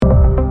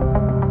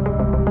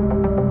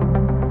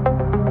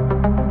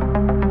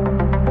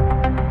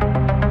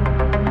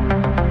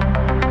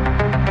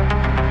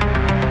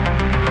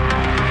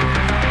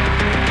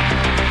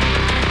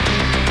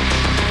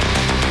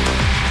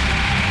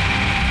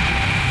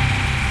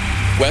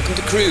Welcome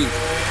to Crude.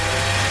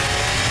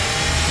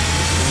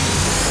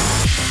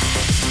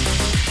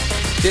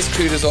 This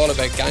Crude is all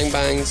about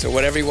gangbangs, or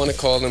whatever you want to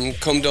call them,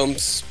 cum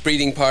dumps,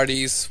 breeding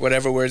parties,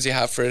 whatever words you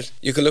have for it.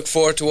 You can look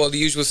forward to all the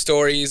usual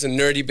stories and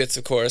nerdy bits,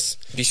 of course.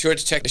 Be sure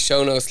to check the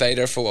show notes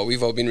later for what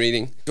we've all been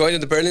reading. Joined in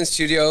the Berlin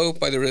studio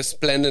by the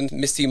resplendent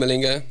Misty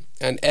Malinga,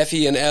 and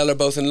Effie and Elle are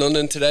both in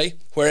London today,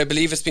 where I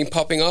believe it's been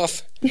popping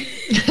off.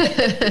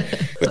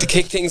 But to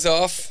kick things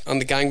off on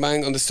the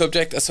gangbang, on the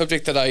subject, a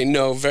subject that I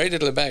know very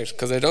little about,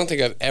 because I don't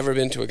think I've ever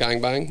been to a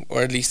gangbang,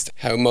 or at least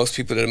how most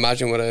people would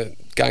imagine what a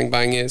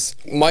gangbang is.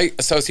 My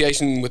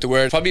association with the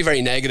word is probably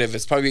very negative.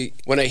 It's probably,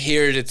 when I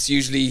hear it, it's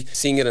usually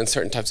seeing it in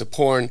certain types of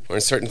porn or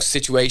in certain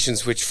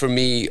situations, which for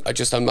me,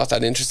 I'm not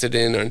that interested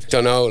in, or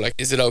don't know, like,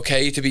 is it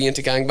okay to be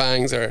into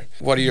gangbangs, or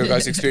what are your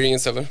guys'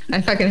 experience of it?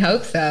 I fucking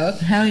hope so.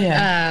 Hell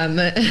yeah.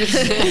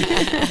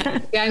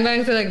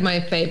 Gangbangs are like my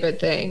favorite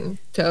thing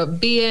to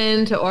be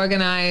in, to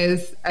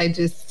organize. I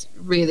just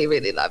really,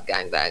 really love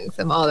gangbangs.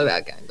 I'm all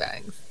about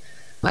gangbangs.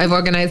 I've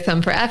organized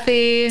some for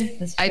Effie.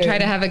 I try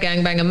to have a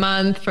gangbang a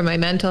month for my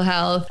mental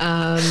health.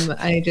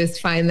 I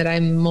just find that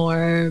I'm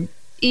more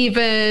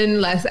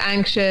even, less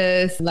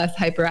anxious, less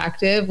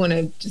hyperactive when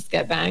I just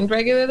get banged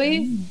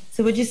regularly.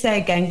 So would you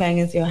say gangbang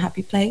is your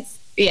happy place?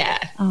 Yeah,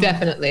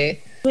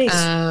 definitely.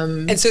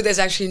 And so there's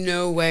actually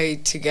no way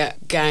to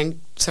get banged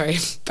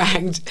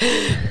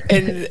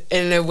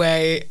in a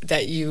way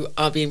that you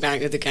are being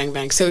banged at the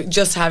gangbang. So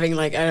just having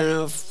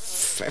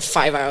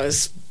 5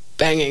 hours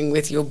banging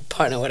with your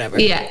partner, whatever,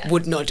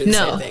 would not do the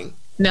same thing.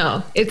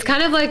 No, it's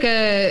kind of like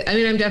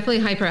I'm definitely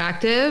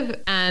hyperactive,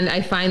 and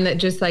I find that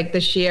just like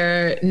the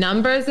sheer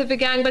numbers of a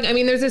gangbang,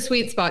 there's a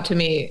sweet spot for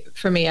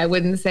me. I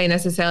wouldn't say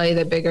necessarily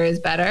that bigger is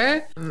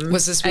better.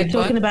 What's the sweet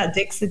spot? Talking about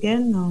dicks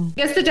again? No. I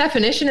guess the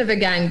definition of a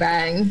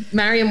gangbang,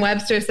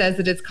 Merriam-Webster says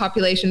that it's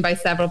copulation by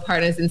several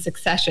partners in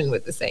succession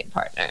with the same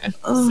partner,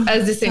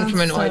 as distinct from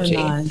an orgy.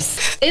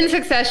 Nice. In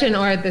succession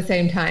or at the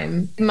same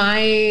time.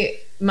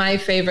 My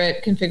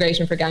favorite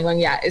configuration for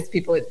gangbang, is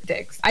people with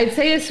dicks. I'd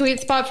say a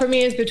sweet spot for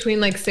me is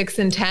between 6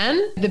 and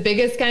 10. The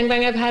biggest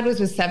gangbang I've had was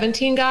with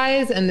 17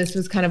 guys, and this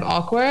was kind of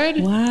awkward.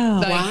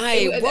 Wow.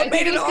 Why? What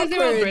made it awkward? Because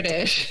they were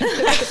British.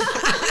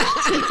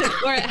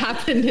 Or it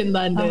happened in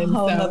London. A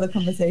whole other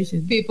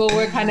conversation. People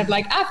were kind of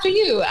like, after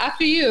you.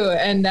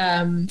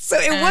 And so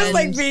it was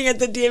like being at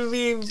the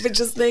DMV, but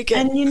just naked.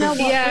 And you know what?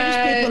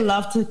 British people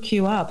love to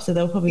queue up, so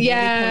they'll probably be really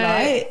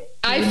polite.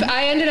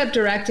 I ended up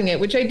directing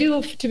it, which I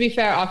do, to be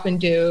fair, often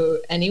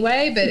do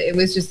anyway, but it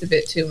was just a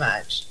bit too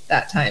much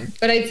that time.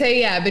 But I'd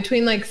say,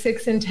 between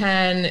 6 and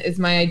 10 is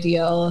my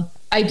ideal.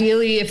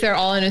 Ideally, if they're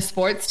all in a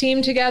sports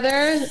team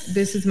together,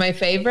 this is my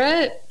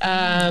favorite.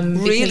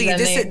 Really?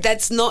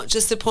 That's not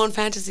just a porn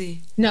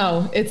fantasy?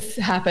 No, it's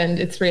happened.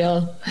 It's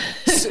real.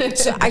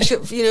 So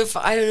actually,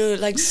 I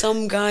don't know,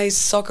 some guys,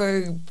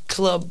 soccer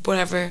club,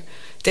 whatever,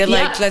 they're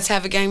let's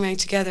have a gangbang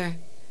together.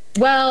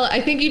 Well,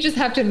 I think you just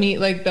have to meet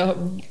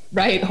the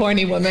right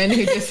horny woman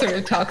who just sort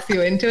of talks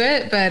you into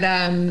it. But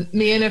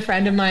me and a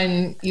friend of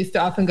mine used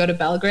to often go to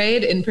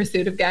Belgrade in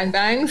pursuit of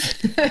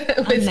gangbangs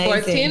with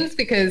sports teams,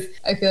 because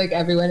I feel like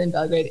everyone in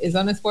Belgrade is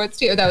on a sports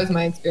team. That was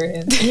my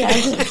experience. Yeah,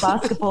 just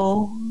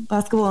basketball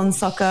and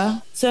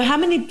soccer. So how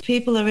many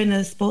people are in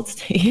a sports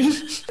team?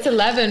 It's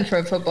 11 for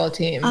a football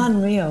team.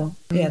 Unreal.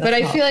 Yeah, but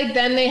I feel like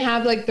then they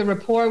have the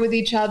rapport with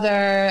each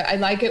other. I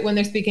like it when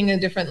they're speaking a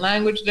different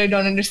language that I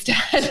don't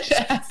understand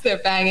as they're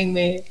banging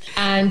me.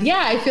 And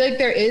I feel like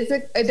there is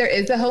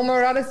a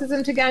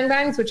homoeroticism to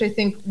gangbangs, which I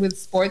think with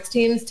sports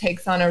teams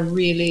takes on a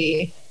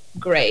really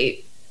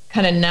great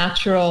kind of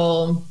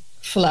natural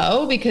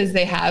flow, because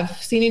they have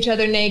seen each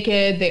other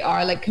naked, they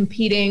are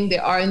competing, they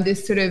are in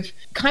this sort of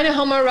kind of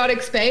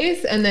homoerotic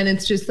space, and then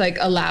it's just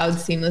allowed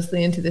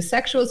seamlessly into the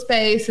sexual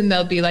space, and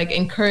they'll be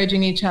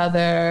encouraging each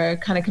other,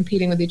 kind of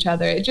competing with each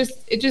other. It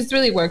just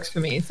really works for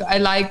me. So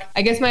I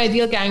guess my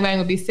ideal gangbang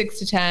would be 6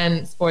 to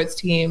 10 sports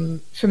team,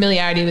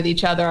 familiarity with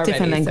each other already,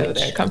 different language, so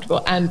they're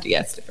comfortable, and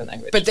different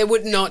language. But they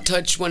would not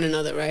touch one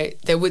another,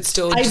 right? They would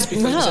still just be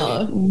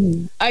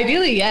friends.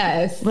 Ideally,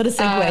 yes. What a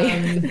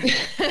segue.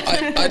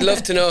 I'd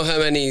love to know how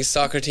many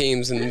soccer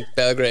teams in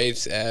Belgrade,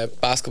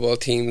 basketball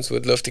teams,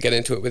 would love to get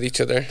into it with each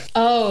other.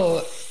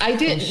 Oh, I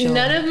did. Sure.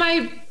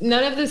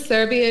 None of the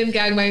Serbian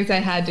gangbangs I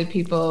had did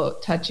people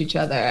touch each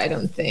other, I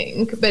don't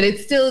think. But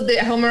it's still, the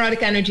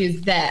homoerotic energy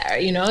is there,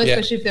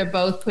 especially if they're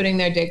both putting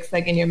their dicks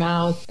in your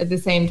mouth at the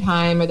same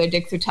time, or their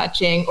dicks are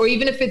touching, or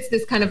even if it's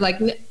this kind of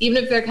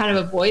even if they're kind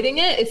of avoiding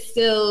it, it's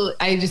still,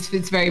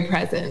 it's very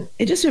present.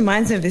 It just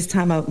reminds me of this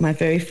time of my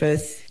very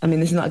first,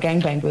 this is not a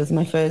gangbang, but it was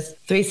my first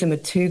threesome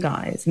with 2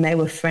 guys, and they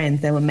were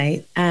friends, they were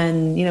mates,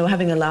 and we're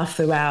having a laugh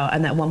throughout,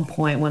 and at one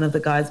point one of the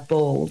guys'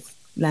 balls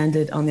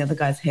landed on the other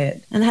guy's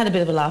head, and had a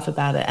bit of a laugh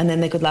about it, and then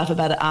they could laugh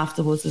about it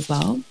afterwards as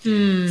well.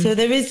 So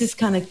there is this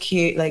kind of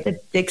cute, the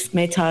dicks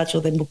may touch,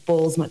 or the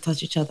balls might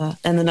touch each other,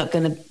 and they're not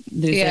going to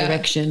lose their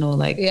erection or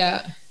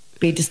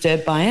be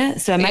disturbed by it.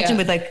 So imagine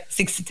with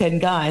 6 to 10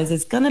 guys,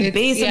 there's going to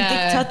be some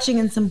dick touching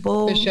and some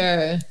ball. For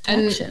sure.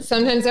 And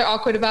sometimes they're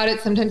awkward about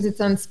it. Sometimes it's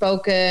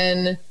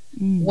unspoken.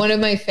 One of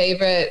my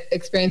favorite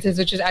experiences,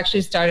 which has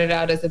actually started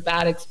out as a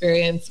bad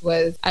experience,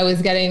 was I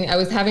was having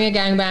a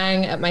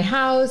gangbang at my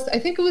house. I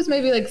think it was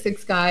maybe like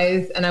 6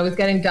 guys, and I was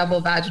getting double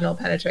vaginal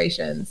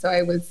penetration. So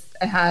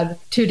I had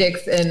 2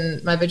 dicks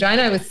in my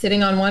vagina. I was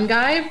sitting on one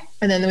guy,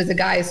 and then there was a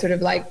guy sort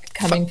of like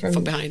coming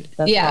from behind.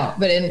 But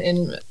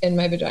in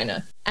my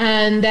vagina.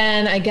 And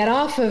then I get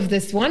off of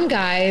this one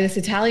guy, this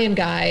Italian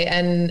guy,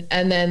 and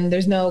then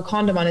there's no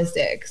condom on his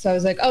dick. So I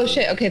was like, oh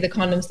shit, okay, the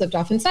condom slipped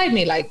off inside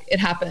me, like it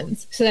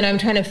happens. So then I'm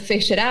trying to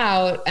fish it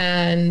out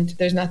and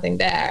there's nothing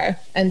there.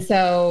 And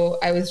so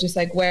I was just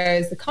like, where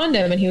is the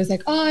condom? And he was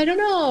like, oh, I don't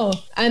know.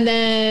 And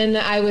then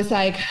I was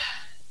like,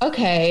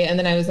 okay. And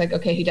then I was like,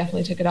 okay, he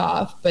definitely took it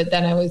off. But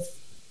then I was,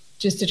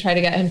 just to try to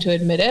get him to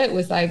admit it,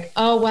 was like,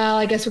 oh, well,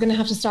 I guess we're going to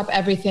have to stop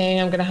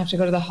everything. I'm going to have to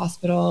go to the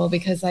hospital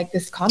because like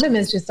this condom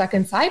is just stuck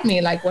inside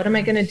me. Like, what am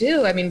I going to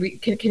do? I mean,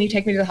 can you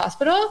take me to the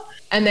hospital?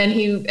 And then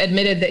he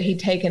admitted that he'd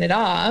taken it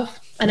off.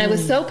 And I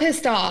was so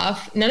pissed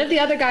off. None of the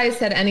other guys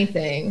said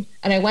anything.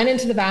 And I went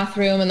into the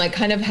bathroom and like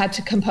kind of had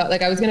to compose.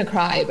 Like I was going to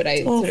cry, but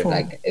I sort of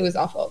like, it was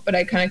awful. But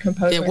I kind of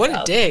composed myself. What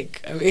a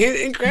dick. I mean,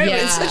 incredible.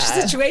 Yeah. It's such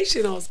a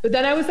situation also. But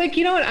then I was like,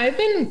 you know what? I've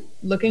been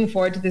looking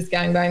forward to this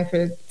gangbang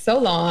for so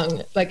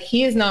long. Like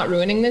he is not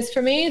ruining this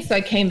for me. So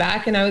I came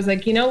back and I was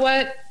like, you know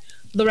what?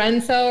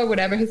 Lorenzo or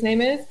whatever his name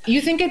is.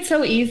 You think it's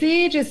so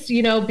easy just,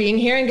 being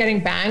here and getting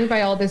banged by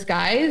all these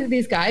guys?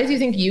 You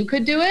think you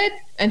could do it?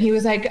 And he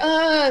was like,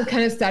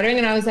 kind of stuttering.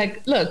 And I was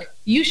like, look,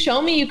 you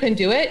show me you can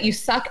do it. You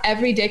suck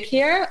every dick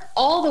here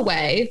all the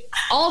way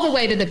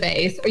to the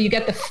base, or you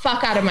get the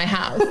fuck out of my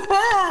house.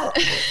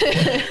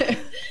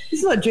 This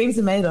is what dreams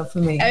are made of for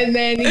me. And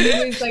then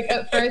he was like,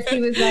 at first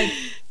he was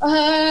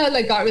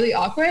like, got really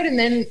awkward. And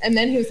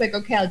then he was like,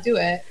 okay, I'll do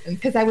it.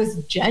 Because I was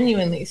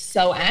genuinely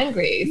so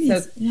angry. So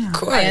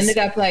I ended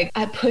up like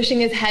pushing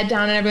his head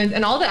down and everyone,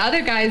 and all the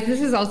other guys, this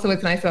is also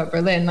what's nice about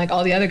Berlin. Like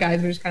all the other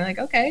guys were just kind of like,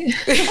 okay.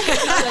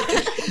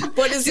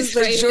 What is this,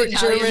 like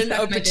German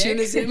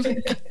opportunism?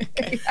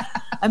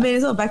 I mean,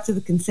 it's all back to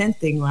the consent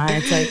thing, right?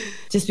 It's like,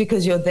 just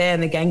because you're there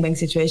in a gangbang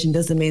situation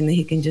doesn't mean that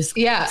he can just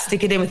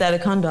stick it in without a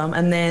condom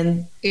and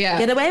then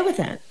get away with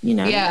it,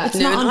 Yeah. It's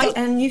not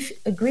and you've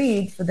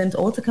agreed for them to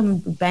all to come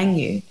and bang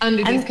you.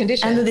 Under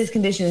these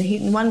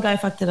conditions. One guy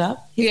fucked it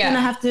up. He's going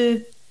to have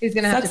to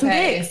suck some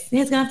dicks.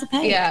 He's going to have to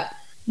pay. Yeah.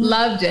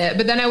 Loved it.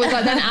 But then I was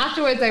like, then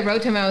afterwards I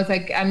wrote to him, I was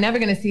like, I'm never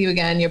going to see you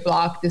again. You're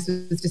blocked. This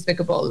was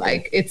despicable.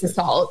 Like, it's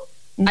assault.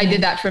 Mm-hmm. I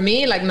did that for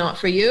me, like not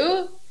for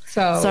you.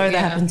 So sorry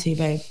that happened to you,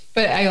 babe.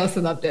 But I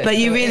also loved it. But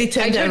you really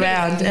turned it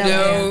around.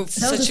 No,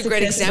 such a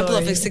great example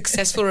of a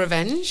successful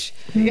revenge.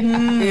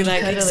 Yeah. You're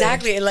like,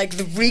 exactly, like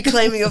the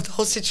reclaiming of the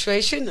whole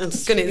situation.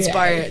 It's going to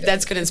inspire.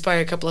 That's going to inspire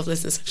a couple of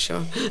listeners, I'm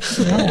sure.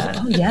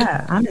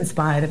 Yeah. I'm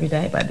inspired every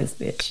day by this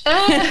bitch.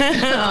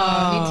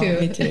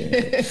 Me too.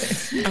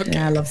 Okay.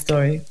 Yeah, I love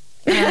story.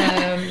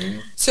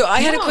 So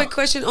I had a quick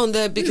question on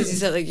because you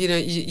said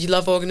you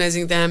love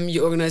organizing them.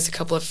 You organized a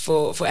couple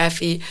for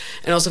Effie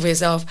and also for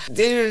yourself.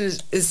 The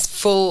internet is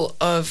full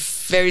of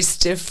very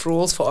stiff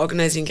rules for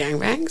organizing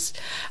gangbangs.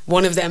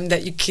 One of them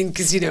that you can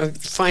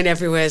find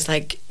everywhere is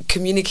like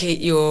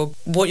communicate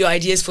what your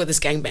idea is for this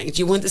gangbang. Do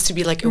you want this to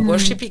be like a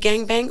worshipy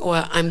gangbang,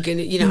 or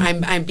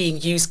I'm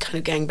being used kind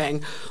of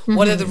gangbang?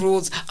 What are the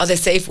rules? Are there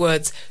safe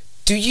words?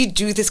 Do you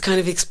do this kind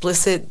of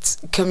explicit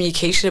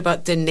communication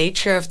about the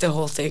nature of the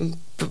whole thing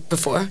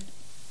before?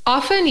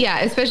 Often, yeah,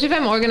 especially if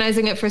I'm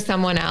organizing it for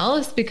someone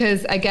else,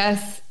 because I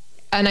guess,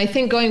 and I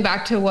think going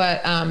back to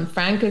what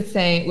Frank was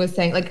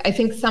saying, like, I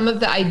think some of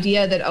the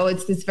idea that,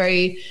 it's this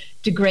very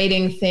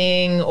degrading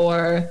thing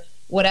or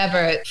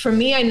whatever, for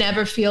me, I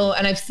never feel,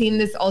 and I've seen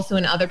this also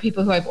in other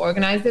people who I've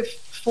organized it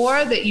for,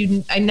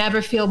 I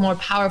never feel more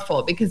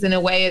powerful, because in a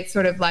way it's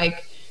sort of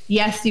like,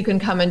 yes, you can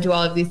come and do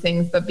all of these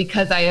things, but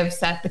because I have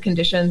set the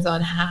conditions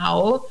on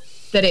how,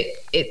 that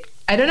it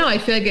I don't know, I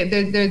feel like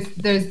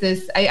there's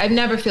this, I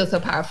never feel so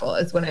powerful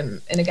as when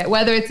I'm in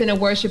whether it's in a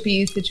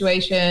worshipy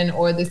situation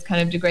or this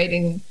kind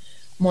of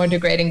more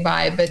degrading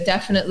vibe, but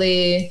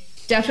definitely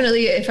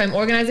if I'm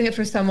organizing it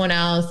for someone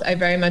else, I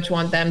very much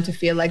want them to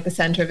feel like the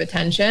center of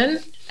attention.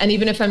 And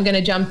even if I'm going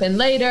to jump in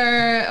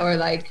later or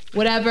like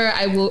whatever,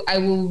 I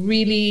will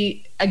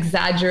really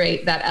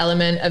exaggerate that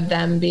element of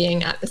them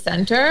being at the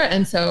center.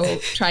 And so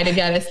try to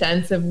get a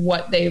sense of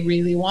what they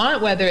really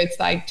want, whether it's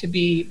like to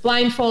be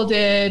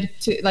blindfolded,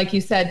 to, like you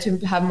said, to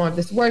have more of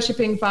this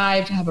worshiping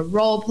vibe, to have a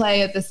role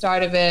play at the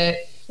start of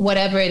it,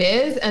 whatever it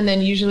is. And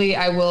then usually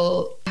I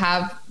will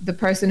have the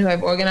person who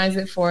I've organized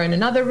it for in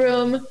another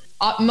room.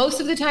 Most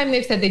of the time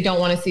they've said they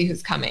don't want to see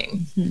who's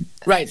coming. Mm-hmm.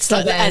 Right.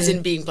 So then, as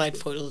in being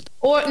blindfolded.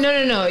 Or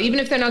no. Even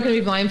if they're not going to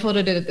be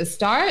blindfolded at the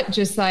start,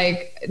 just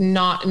like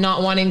not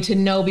wanting to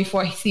know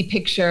before I see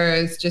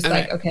pictures, just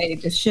okay.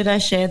 Just should I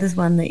share this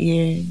one that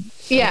you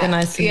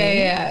organized for me?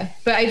 Yeah.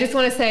 But I just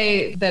want to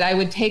say that I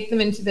would take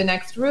them into the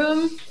next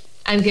room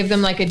and give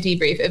them like a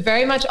debrief. It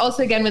very much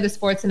also, again, with the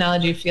sports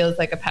analogy, feels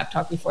like a pep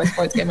talk before a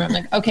sports game where I'm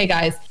like, okay,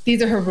 guys,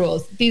 these are her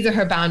rules. These are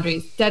her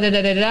boundaries.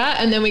 Da-da-da-da-da.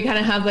 And then we kind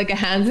of have like a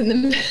hands in the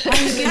middle.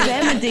 Oh, you give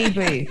them a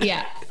debrief.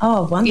 Yeah.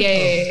 Oh, wonderful.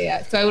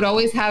 Yeah. So I would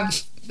always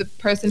have the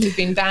person who's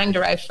being banged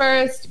arrive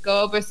first,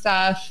 go over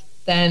stuff,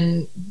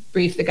 then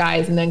brief the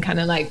guys, and then kind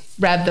of like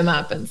rev them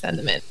up and send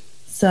them in.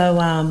 So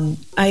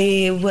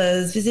I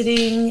was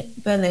visiting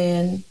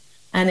Berlin,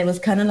 and it was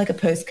kind of like a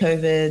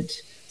post-COVID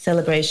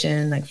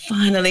celebration. Like,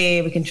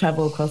 finally, we can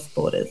travel across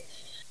borders.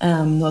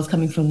 I was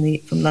coming from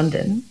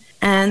London.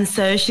 And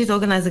so she's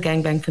organized a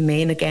gangbang for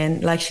me. And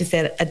again, like she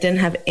said, I didn't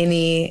have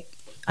any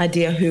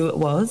idea who it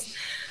was.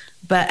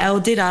 But Elle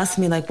did ask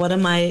me, like, what are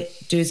my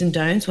do's and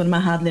don'ts? What are my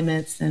hard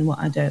limits and what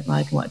I don't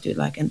like and what I do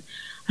like? And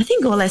I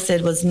think all I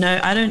said was, no,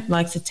 I don't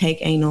like to take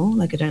anal.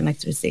 Like, I don't like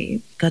to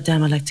receive. God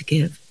damn, I like to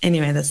give.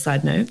 Anyway, that's a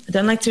side note. I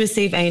don't like to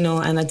receive anal,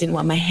 and I didn't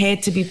want my hair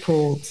to be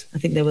pulled. I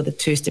think there were the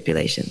two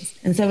stipulations.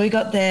 And so we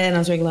got there, and I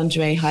was wearing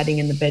lingerie, hiding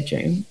in the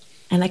bedroom.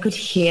 And I could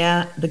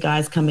hear the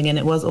guys coming in.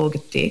 It was all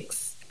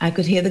dicks. I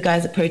could hear the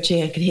guys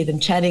approaching. I could hear them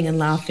chatting and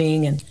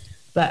laughing.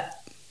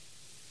 But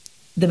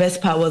the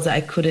best part was that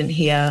I couldn't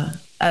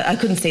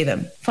see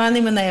them.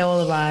 Finally, when they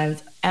all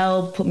arrived,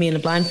 Elle put me in a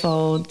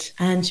blindfold,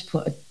 and she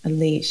put a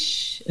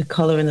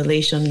collar and a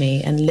leash on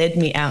me and led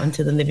me out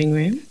into the living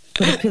room,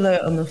 put a pillow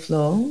on the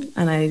floor,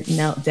 and I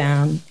knelt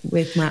down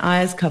with my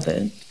eyes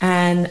covered.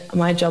 And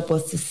my job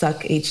was to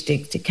suck each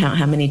dick to count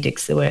how many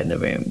dicks there were in the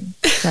room.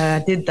 So I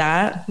did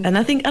that. And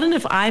I don't know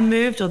if I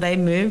moved or they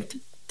moved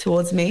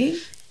towards me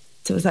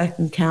so I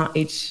can count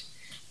each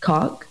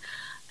cock.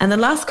 And the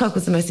last cock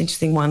was the most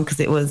interesting one because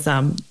it was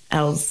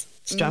Elle's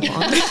strap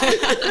on.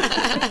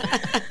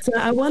 So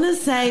I want to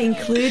say,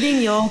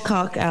 including your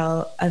cock,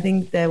 Elle, I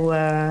think there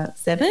were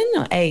 7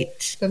 or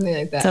 8. Something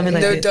like that.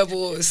 No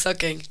double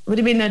sucking. What do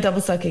you mean no double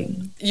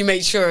sucking? You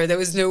made sure there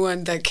was no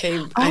one that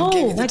came and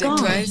gave you the dick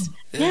twice.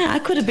 Yeah, I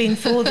could have been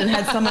fooled and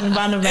had someone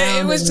run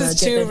around. It was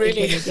just too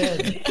really.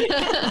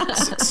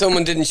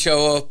 Someone didn't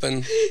show up,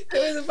 and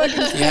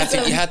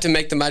you had to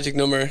make the magic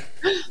number.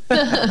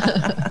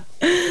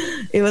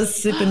 It was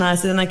super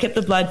nice. And then I kept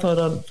the blindfold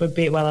on for a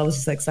bit while I was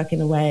just like sucking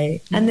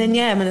away. And then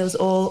it was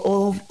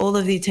all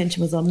of the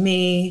attention was on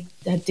me.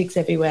 I had dicks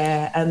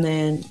everywhere. And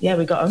then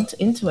we got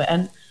into it.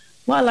 And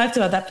what I liked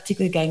about that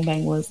particular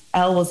gangbang was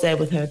Elle was there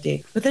with her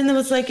dick. But then there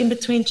was like in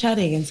between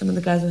chatting, and some of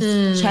the guys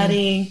were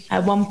chatting.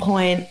 At one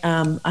point,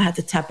 I had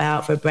to tap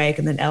out for a break,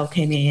 and then Elle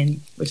came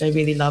in, which I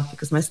really loved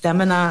because my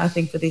stamina, I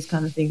think, for these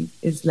kind of things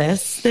is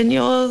less than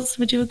yours.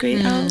 Would you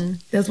agree, Elle?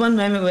 There was one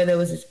moment where there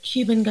was this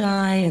Cuban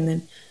guy, and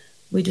then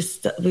we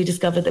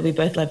discovered that we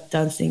both loved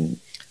dancing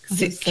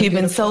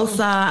Cuban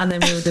salsa, and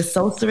then we were just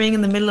salsaing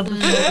in the middle of the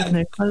floor with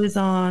no clothes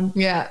on.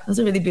 Yeah. It was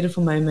a really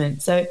beautiful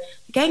moment. So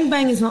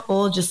gangbang is not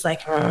all just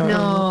like,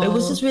 no. It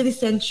was just really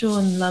sensual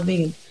and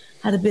loving and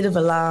had a bit of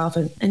a laugh.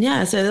 And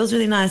so it was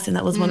really nice. And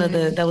that was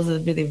that was a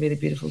really, really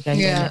beautiful gangbang.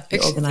 Yeah.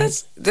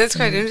 Organized. That's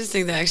quite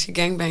interesting that actually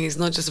gangbang is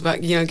not just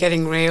about,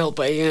 getting railed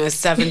by,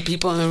 7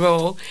 people in a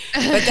row,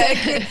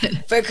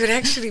 but could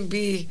actually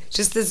be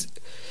just this,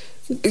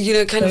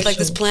 kind of like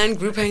this planned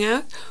group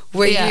hangout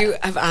where you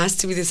have asked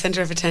to be the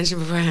center of attention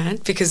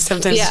beforehand, because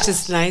sometimes it's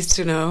just nice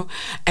to know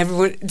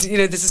everyone,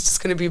 this is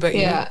just going to be about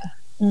you.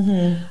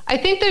 Mm-hmm. I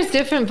think there's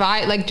different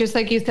vibes. Like, just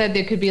like you said,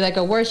 there could be like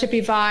a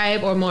worshipy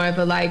vibe or more of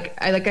a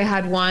I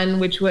had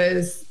one which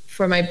was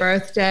for my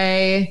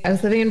birthday. I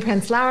was living in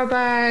Prenzlauer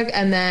Berg,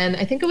 and then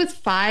I think it was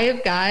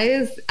 5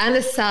 guys and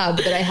a sub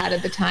that I had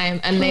at the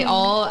time, and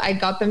I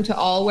got them to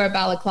all wear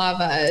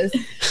balaclavas,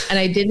 and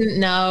I didn't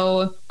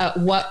know at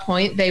what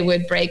point they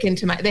would break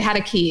into they had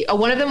a key.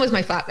 One of them was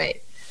my flatmate.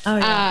 Oh,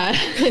 yeah.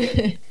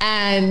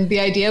 And the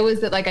idea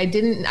was that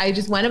I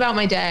just went about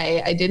my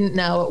day. I didn't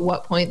know at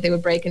what point they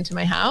would break into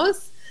my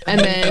house. And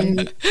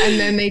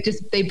then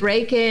they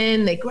break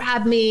in, they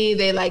grab me,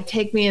 they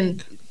take me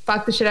and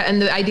fuck the shit out.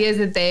 And the idea is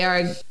that they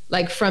are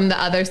from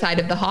the other side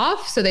of the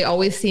Hof. So they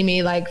always see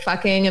me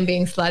fucking and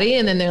being slutty.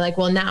 And then they're like,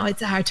 well, now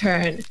it's our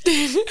turn.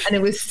 And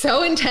it was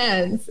so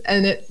intense.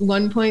 And at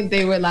one point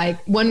they were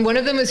one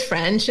of them was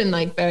French and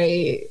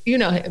very,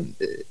 him,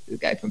 the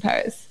guy from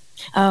Paris.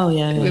 Oh,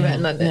 yeah. We met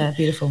in London. Yeah,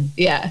 beautiful.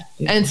 Yeah.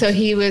 Beautiful. And so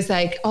he was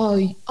like, oh,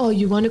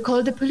 you want to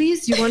call the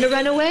police? You want to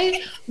run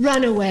away?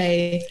 Run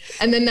away.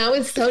 And then that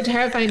was so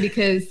terrifying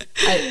because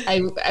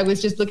I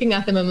was just looking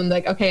at them and I'm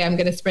like, okay, I'm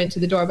going to sprint to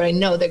the door, but I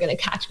know they're going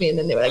to catch me. And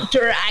then they were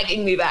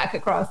dragging me back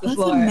across the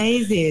floor. That's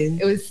amazing.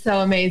 It was so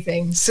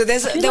amazing. So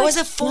there was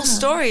a full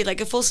story,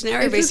 a full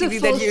scenario basically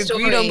that you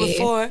agreed on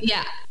before.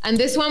 Yeah. And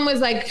this one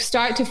was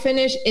start to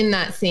finish in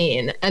that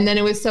scene. And then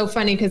it was so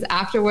funny because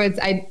afterwards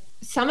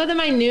some of them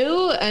I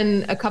knew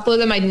and a couple of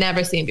them I'd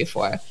never seen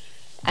before.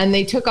 And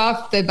they took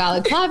off the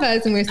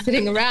balaclavas and we were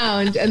sitting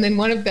around. And then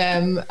one of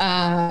them,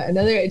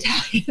 another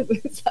Italian,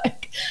 was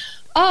like,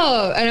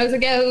 oh, and I was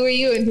like, yeah, who are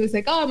you? And he was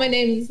like, oh, my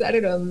name's, I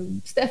don't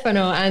know,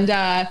 Stefano. And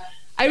I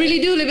really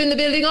do live in the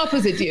building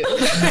opposite you.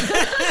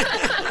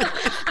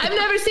 I've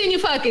never seen you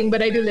fucking,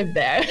 but I do live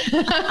there.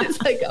 I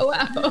was like, oh,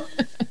 wow.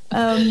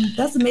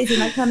 That's amazing.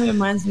 That kind of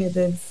reminds me of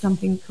there's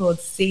something called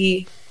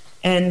CNC,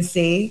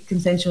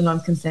 consensual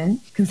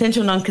non-consent.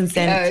 Consensual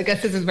non-consent. I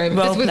guess this was very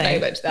much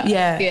that.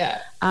 Yeah.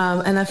 Yeah.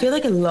 And I feel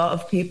like a lot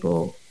of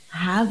people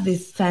have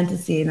this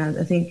fantasy, and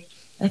I think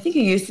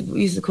you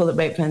used to call it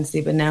rape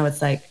fantasy, but now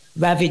it's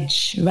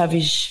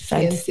Ravish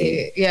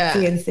fantasy. Yeah.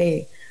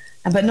 CNC.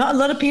 But not a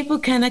lot of people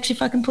can actually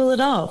fucking pull it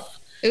off.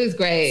 It was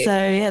great. So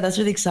yeah, that's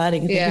really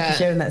exciting. Thank you for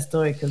sharing that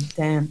story, because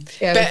damn.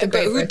 Yeah,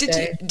 but who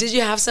did you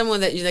have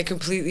someone that you like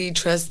completely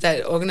trust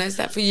that organized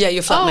that for you? Yeah,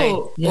 your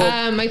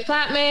flatmate. My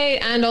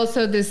flatmate, and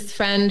also this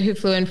friend who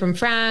flew in from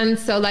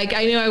France. So like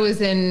I knew I was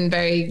in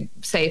very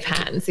safe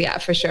hands, yeah,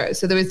 for sure.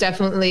 So there was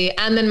definitely,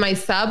 and then my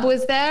sub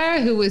was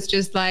there, who was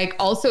just like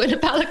also in a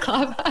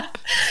balaclava,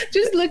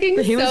 just looking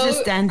but he so was just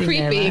standing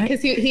creepy, there,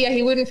 because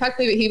he wouldn't fuck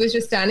me, but he was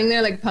just standing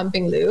there like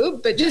pumping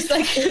lube, but just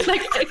like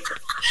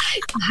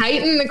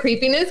heighten the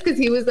creepiness, because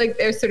he was like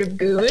their sort of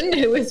goon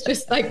who was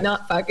just like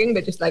not fucking,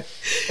 but just like.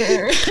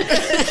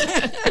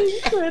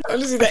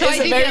 Honestly, that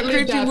is a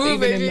very creepy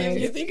move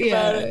if you think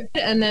about it.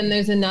 And then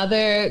there's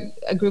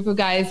a group of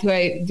guys who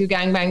I do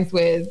gangbangs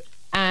with,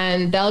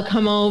 and they'll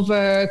come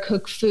over,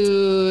 cook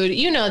food.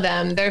 You know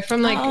them. They're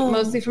from like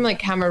mostly from like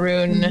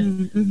Cameroon.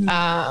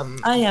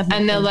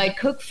 And they'll like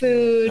cook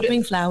food,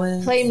 bring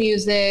flowers, play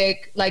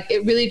music. Like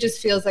it really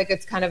just feels like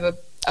it's kind of a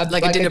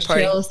dinner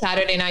party, chill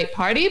Saturday night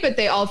party. But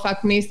they all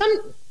fuck me.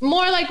 Some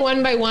more like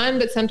one by one,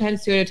 but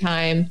sometimes two at a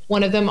time.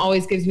 One of them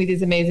always gives me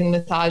these amazing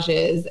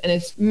massages, and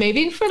it's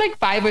maybe for like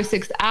 5 or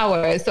 6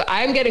 hours. So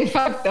I'm getting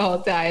fucked the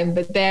whole time,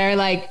 but they're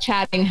like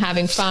chatting,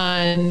 having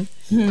fun,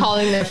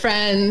 calling their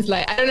friends.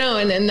 Like, I don't know.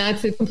 And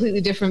that's a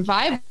completely different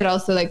vibe, but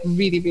also like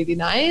really, really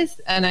nice.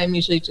 And I'm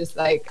usually just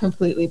like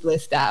completely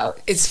blissed out.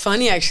 It's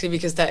funny actually,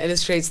 because that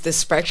illustrates the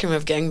spectrum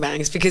of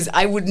gangbangs, because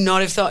I would not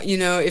have thought, you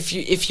know, if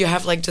you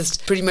have like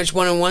just pretty much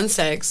one-on-one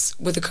sex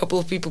with a couple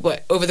of people,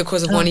 but over the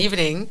course of one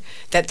evening,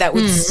 that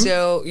would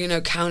still, you know,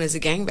 count as a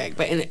gangbang.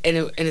 But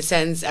in a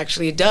sense,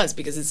 actually it does,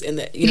 because it's in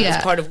the, you know,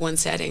 it's part of one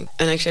setting.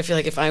 And actually I feel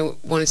like if I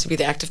wanted to be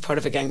the active part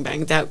of a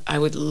gangbang, that I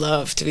would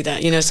love to be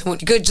that, you know, someone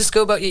good, just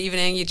go about your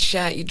evening, you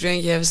chat, you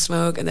drink, you have a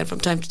smoke, and then from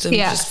time to time you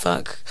just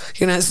fuck.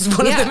 You know, this is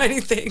one of the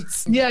many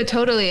things. Yeah,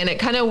 totally. And it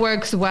kind of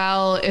works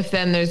well if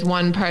then there's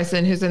one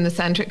person who's in the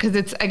center, because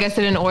it's, I guess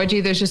in an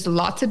orgy there's just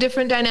lots of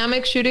different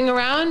dynamics shooting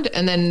around,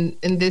 and then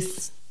in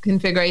this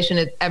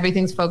configuration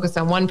everything's focused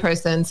on one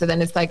person. So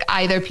then it's like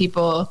either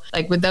people,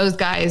 like with those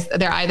guys,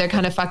 they're either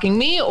kind of fucking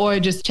me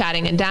or just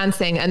chatting and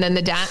dancing. And then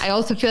I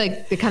also feel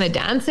like the kind of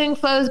dancing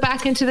flows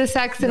back into the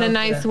sex in a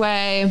nice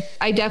way.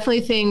 I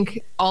definitely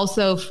think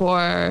also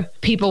for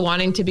people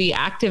wanting to be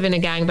active in a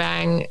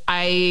gangbang,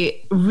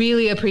 I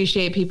really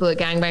appreciate people at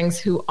gangbangs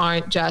who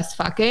aren't just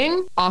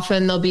fucking.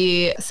 Often there'll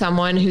be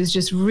someone who's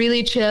just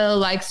really chill,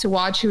 likes to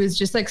watch, who is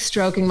just like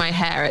stroking my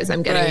hair as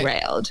I'm getting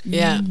railed.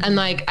 Yeah. And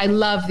like, I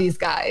love these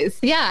guys.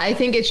 Yeah, I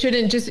think it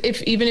shouldn't just,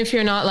 even if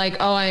you're not like,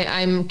 oh,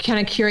 I'm kind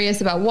of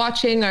curious about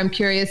watching, or I'm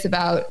curious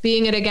about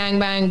being at a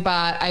gangbang,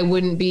 but I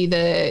wouldn't be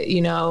the,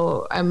 you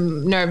know,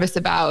 I'm nervous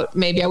about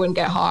maybe I wouldn't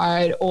get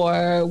hard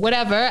or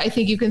whatever. I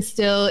think you can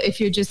still,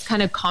 if you're just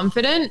kind of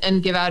confident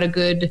and give out a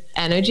good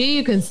energy,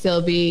 you can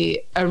still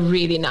be a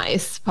really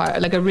nice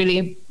part, like a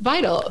really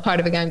vital part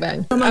of a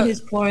gangbang. Someone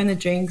who's pouring the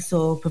drinks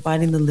or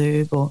providing the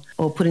lube or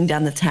putting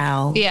down the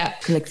towel. Yeah.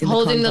 Collecting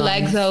holding the condoms.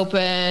 legs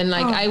open.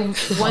 Like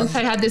once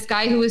I had this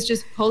guy who was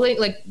just pulling,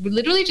 like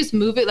literally just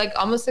move it, like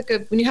almost like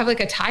when you have like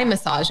a Thai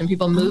massage and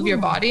people move your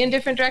body in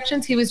different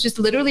directions. He was just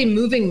literally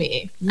moving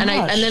me. And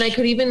then I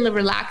could even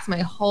relax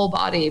my whole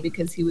body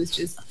because he was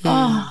just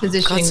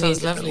positioning me in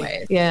different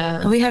ways.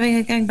 Yeah. Are we having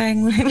a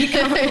gangbang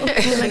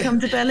when I come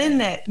to Berlin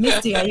next?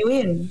 Misty, are you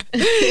in?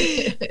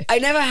 I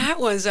never had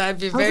one, so I'd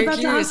be very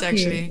curious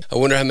actually. I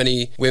wonder how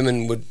many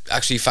women would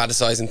actually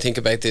fantasize and think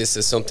about this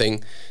as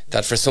something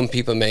that for some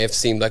people may have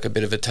seemed like a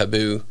bit of a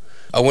taboo.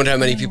 I wonder how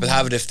many people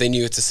have it if they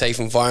knew it's a safe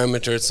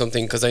environment or it's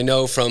something, because I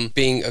know from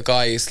being a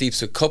guy who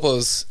sleeps with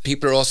couples,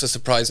 people are also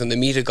surprised when they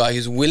meet a guy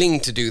who's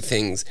willing to do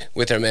things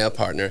with their male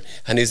partner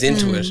and is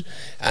into it,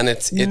 and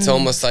it's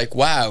almost like,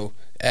 wow,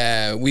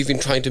 we've been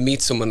trying to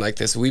meet someone like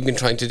this, we've been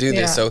trying to do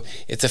this. So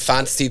it's a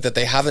fantasy that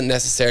they haven't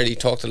necessarily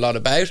talked a lot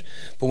about,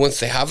 but once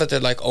they have it, they're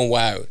like, oh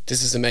wow,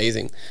 this is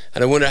amazing.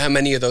 And I wonder how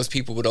many of those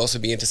people would also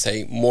be into,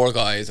 say, more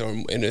guys, or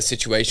in a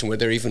situation where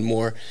they're even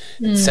more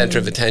center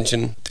of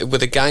attention.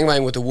 With a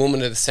gangbang with a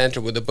woman at the center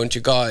with a bunch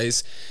of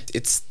guys,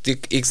 it's the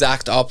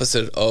exact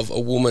opposite of a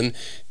woman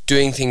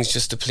doing things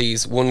just to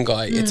please one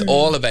guy. It's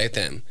all about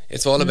them.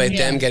 It's all about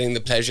them getting the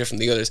pleasure from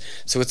the others.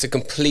 So it's a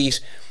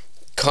complete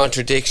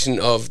contradiction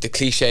of the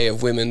cliche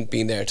of women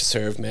being there to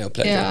serve male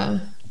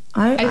pleasure.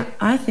 Yeah.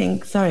 I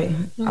think, sorry,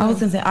 I was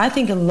going to say, I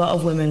think a lot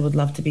of women would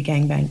love to be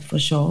gangbanged for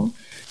sure,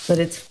 but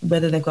it's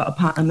whether they've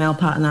got a male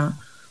partner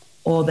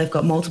or they've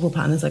got multiple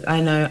partners. Like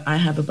I know I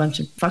have a bunch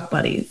of fuck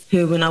buddies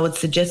who, when I would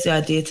suggest the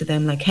idea to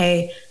them, like,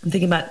 hey, I'm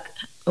thinking about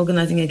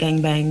organising a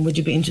gangbang, would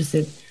you be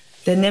interested?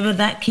 They're never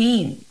that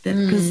keen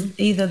because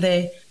either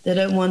they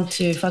don't want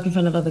to fuck in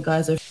front of other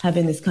guys or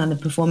having this kind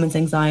of performance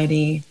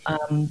anxiety.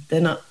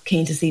 They're not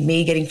keen to see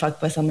me getting fucked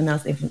by someone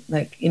else. If,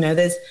 like, you know,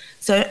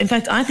 so in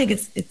fact, I think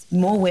it's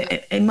more,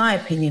 in my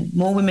opinion,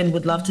 more women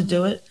would love to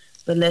do it,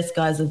 but less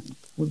guys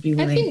would be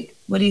willing.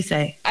 What do you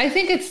say? I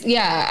think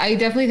I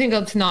definitely think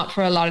it's not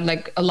for a lot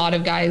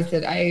of guys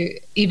that I,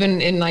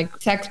 even in like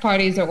sex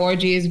parties or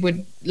orgies,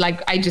 would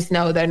like, I just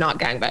know they're not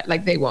gangbang.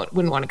 Like they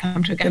wouldn't want to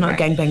come to a gangbang. They're not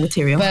gangbang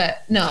material.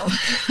 But no.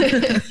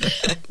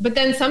 But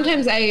then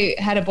sometimes I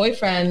had a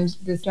boyfriend,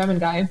 this German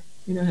guy,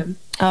 you know him.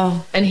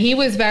 Oh. And he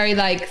was very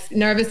like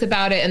nervous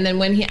about it. And then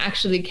when he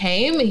actually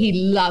came, he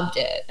loved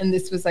it. And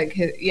this was like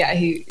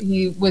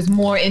he was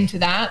more into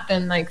that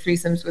than like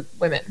threesomes with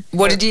women.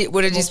 What did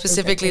you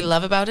specifically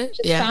love about it?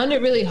 Just found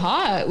it really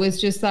hot. It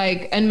was just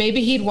like, and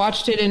maybe he'd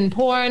watched it in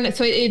porn.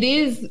 So it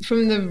is,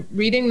 from the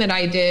reading that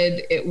I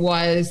did,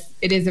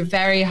 it is a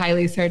very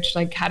highly searched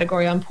like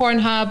category on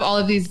Pornhub. All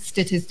of these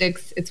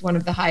statistics, it's one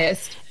of the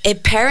highest.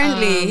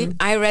 Apparently,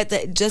 I read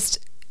that just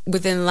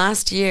within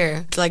last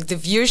year, like the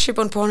viewership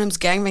on Pornhub's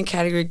gangbang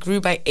category grew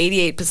by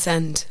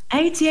 88%.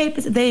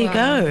 88%. There you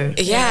go.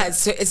 Yeah.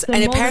 So it's,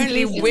 and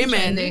apparently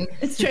women.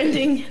 It's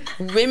trending.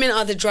 Women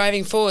are the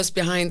driving force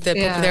behind the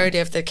popularity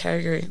of the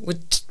category,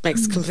 which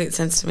makes complete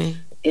sense to me.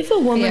 If a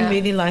woman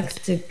really likes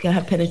to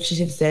have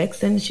penetrative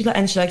sex and she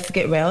likes to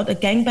get railed, a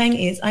gangbang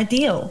is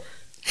ideal.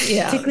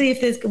 Yeah. Particularly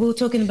if we were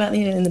talking about,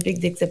 in the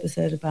big dicks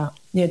episode about,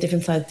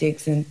 different size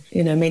dicks and,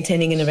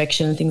 maintaining an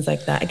erection and things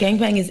like that. A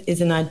gangbang is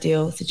an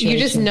ideal situation. You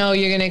just know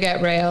you're going to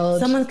get railed.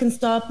 Someone can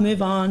stop,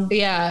 move on.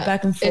 Yeah.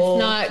 Back and forth.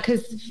 It's not,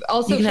 because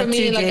also for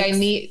me, like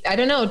dicks. I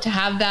don't know, to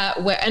have that.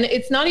 And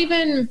it's not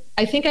even,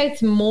 I think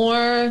it's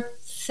more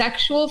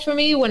sexual for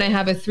me when I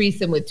have a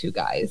threesome with two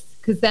guys.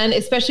 Because then,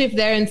 especially if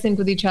they're in sync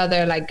with each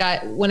other, like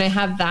when I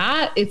have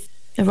that, it's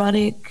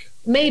erotic.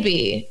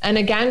 Maybe. And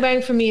a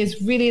gangbang for me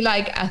is really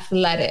like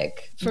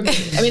athletic for me.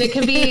 I mean, it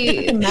can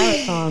be a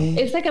marathon.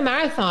 It's like a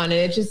marathon, and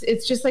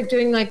it's just like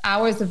doing like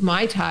hours of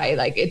Muay Thai.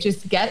 Like it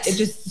just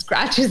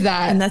scratches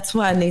that. And that's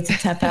why I need to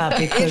tap out,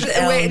 because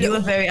you are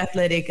very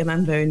athletic and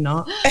I'm very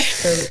not.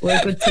 So we're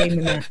a good team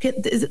in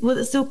that. Will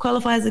it still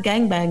qualify as a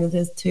gangbang if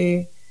there's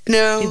two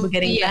people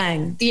getting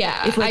banged?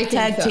 Yeah. If we're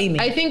tag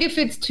teaming. I think if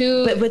it's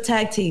two... But we're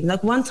tag team.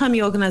 Like one time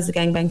you organised a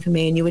gangbang for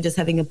me and you were just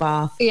having a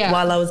bath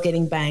while I was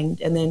getting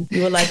banged. And then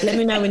you were like, let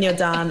me know when you're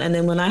done. And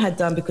then when I had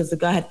done, because the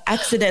guy had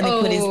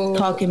accidentally put his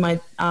cock in my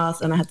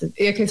ass and I had to...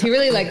 Yeah, because he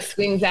really like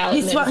swings out.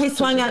 He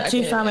swung out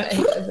too far.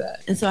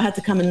 And so I had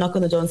to come and knock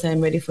on the door and say, I'm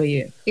ready for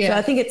you. Yeah. So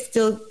I think it's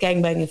still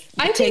gangbang if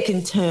you take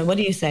in turn. What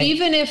do you say?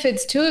 Even if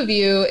it's two of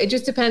you, it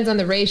just depends on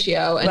the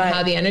ratio and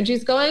how the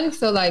energy's going.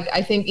 So like,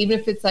 I think even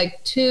if it's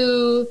like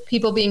two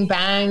people being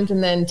banged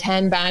and then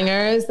 10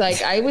 bangers,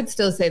 like I would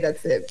still say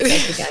that's a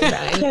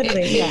gangbang.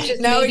 Totally,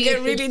 Now we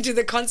get really into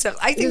the concept.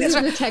 I think that's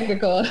right.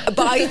 Technical. But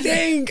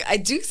I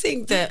do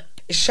think that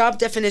a sharp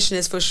definition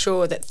is for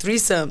sure that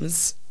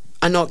threesomes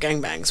are not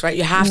gangbangs, right?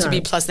 You have to be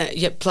plus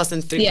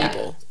than three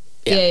people.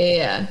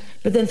 Yeah.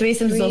 But then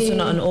threesomes is also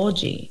not an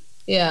orgy.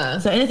 Yeah.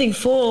 So anything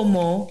 4 or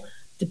more,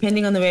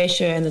 depending on the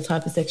ratio and the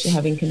type of sex you're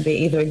having, can be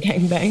either a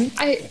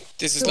gangbang.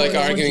 This is like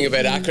arguing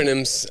about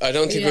acronyms. I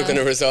don't think we're going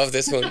to resolve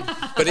this one.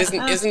 But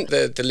isn't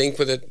the link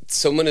with it,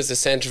 someone is the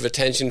centre of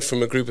attention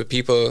from a group of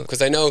people?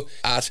 Because I know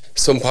at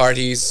some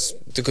parties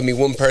there could be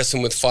one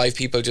person with 5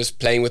 people just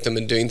playing with them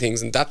and doing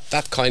things, and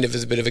that kind of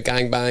is a bit of a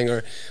gangbang,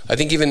 or I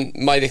think even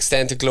might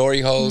extend to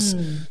glory holes.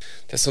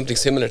 There's something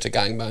similar to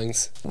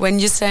gangbangs. When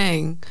you're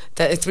saying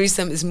that a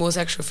threesome is more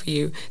sexual for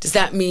you, does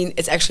that mean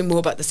it's actually more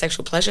about the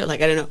sexual pleasure?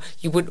 Like, I don't know,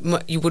 you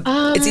would.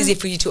 It's easier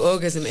for you to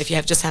orgasm if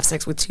you just have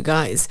sex with 2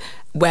 guys,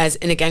 whereas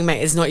in a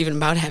gangbang, it's not even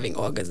about having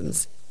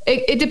orgasms.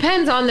 It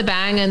depends on the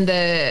bang and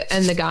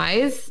the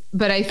guys,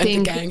 but I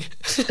think and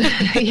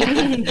the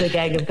gang, the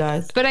gang of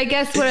guys. But I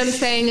guess what I'm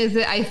saying is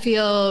that I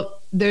feel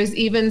there's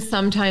even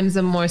sometimes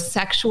a more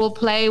sexual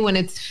play when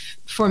it's,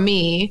 for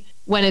me,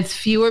 when it's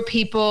fewer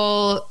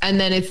people, and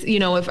then it's,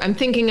 if I'm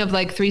thinking of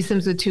like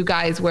threesomes with 2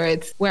 guys where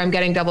I'm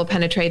getting double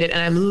penetrated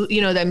and I'm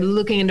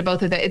looking into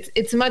both of that.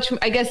 It's much,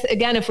 I guess,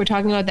 again, if we're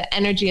talking about the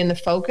energy and the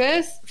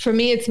focus, for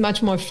me, it's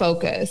much more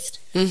focused.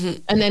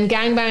 Mm-hmm. And then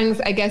gangbangs,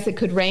 I guess it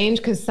could range,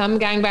 because some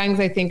gangbangs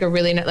I think are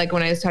really not, like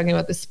when I was talking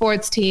about the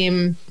sports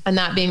team and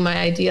that being my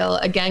ideal,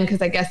 again,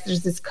 because I guess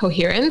there's this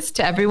coherence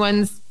to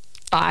everyone's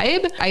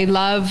vibe. I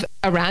love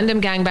a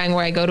random gangbang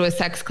where I go to a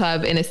sex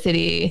club in a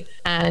city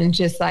and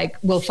just like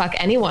will fuck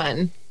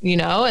anyone,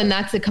 and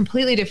that's a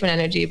completely different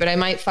energy. But I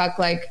might fuck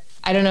like,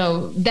 I don't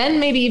know, then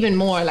maybe even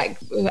more, like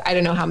I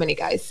don't know how many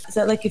guys. Is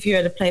that like if you're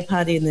at a play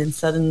party and then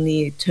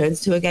suddenly it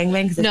turns to a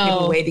gangbang because there's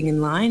people waiting in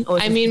line? Or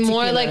I mean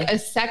more like a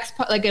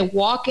like a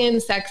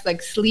walk-in sex,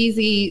 like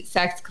sleazy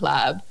sex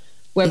club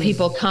where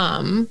people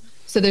come.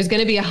 So there's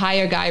going to be a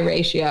higher guy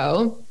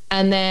ratio.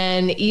 And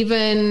then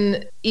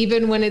even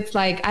when it's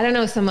like, I don't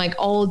know, some like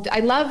old, I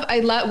love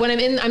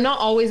when I'm not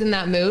always in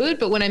that mood,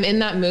 but when I'm in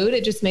that mood,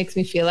 it just makes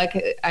me feel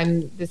like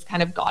I'm this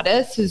kind of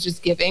goddess who's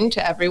just giving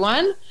to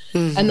everyone.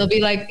 Mm-hmm. And there'll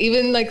be like,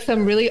 even like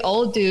some really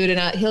old dude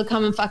and he'll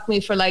come and fuck me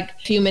for like a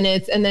few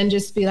minutes and then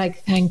just be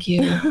like, thank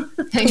you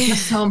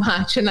so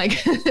much. And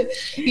like,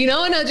 and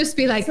I'll just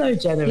be like, so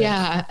generous.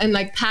 Yeah. And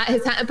like pat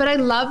his hand. But I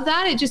love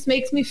that. It just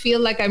makes me feel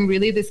like I'm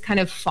really this kind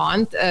of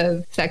font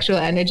of sexual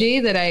energy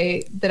that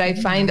I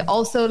find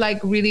also like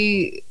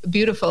really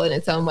beautiful. beautiful in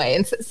its own way.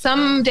 And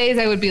some days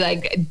I would be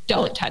like,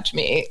 don't touch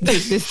me.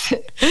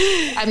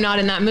 I'm not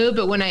in that mood.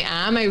 But when I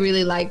am, I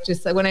really like,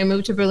 just like when I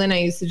moved to Berlin, I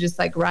used to just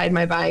like ride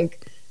my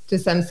bike to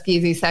some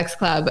skeezy sex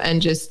club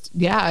and just,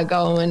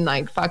 go and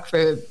like fuck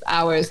for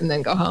hours and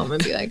then go home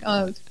and be like,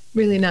 oh, it's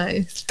really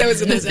nice. That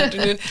was a nice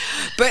afternoon.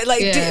 But like,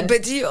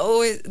 do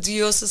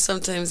you also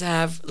sometimes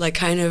have like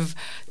kind of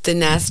the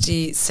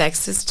nasty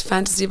sexist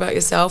fantasy about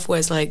yourself where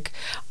it's like,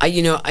 I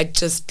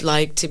just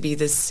like to be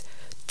this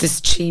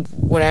cheap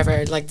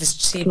whatever, like this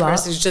cheap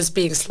person who's just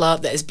being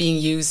slut, that is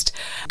being used,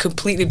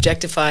 completely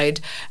objectified,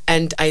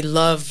 and I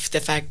love the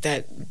fact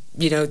that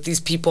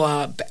these people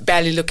are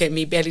barely looking at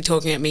me, barely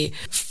talking at me,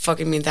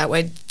 fucking me that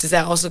way. Does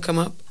that also come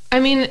up? I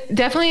mean,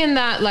 definitely in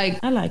that, like,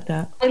 I like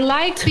that. I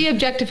like the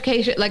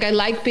objectification. Like, I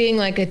like being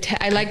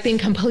I like being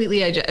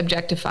completely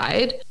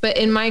objectified. But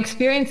in my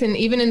experience, and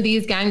even in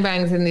these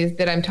gangbangs and these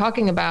that I'm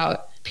talking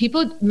about,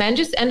 men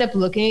just end up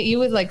looking at you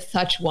with like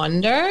such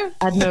wonder,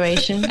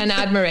 admiration,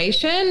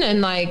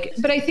 and like,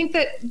 but I think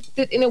that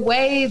in a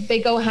way they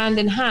go hand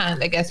in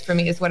hand, I guess, for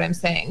me, is what I'm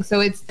saying.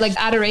 So it's like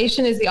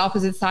adoration is the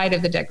opposite side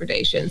of the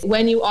degradation.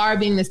 When you are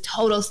being this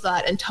total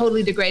slut and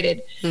totally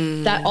degraded,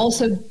 that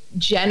also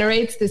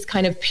generates this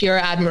kind of pure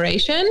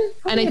admiration.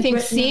 And I think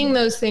seeing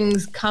those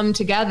things come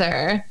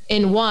together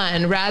in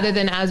one, rather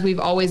than as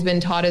we've always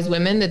been taught as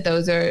women, that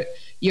those are,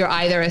 you're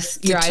either a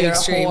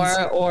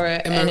whore or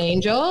an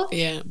angel.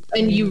 Yeah.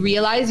 And you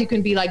realize you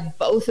can be like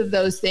both of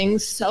those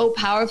things so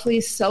powerfully,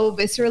 so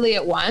viscerally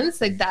at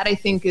once. Like that, I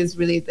think, is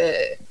really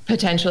the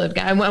potential of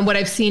and what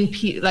I've seen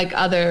like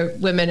other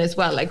women as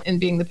well, like in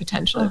being the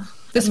potential of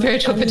the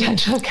spiritual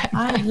potential of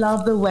I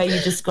love the way you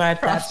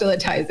describe that.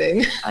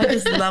 Proselytizing. I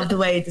just love the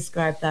way you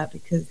describe that,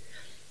 because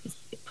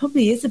it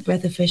probably is a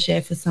breath of fresh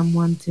air for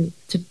someone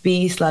to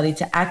be slutty,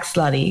 to act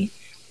slutty.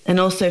 And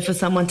also for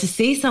someone to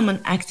see someone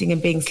acting and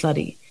being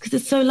slutty, because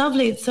it's so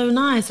lovely, it's so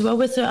nice. Well,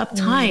 we're so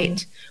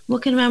uptight,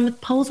 walking around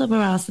with poles up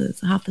our asses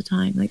half the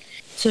time. Like,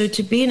 so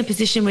to be in a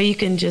position where you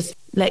can just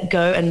let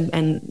go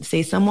and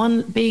see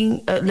someone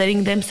being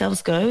letting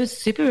themselves go is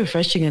super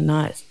refreshing and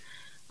nice.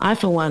 I,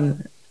 for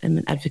one, am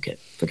an advocate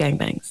for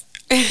gangbangs.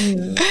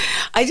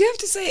 I do have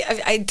to say,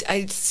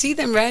 I see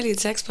them rarely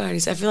at sex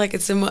parties. I feel like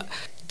it's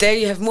there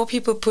you have more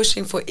people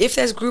pushing for, if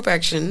there's group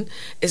action,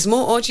 it's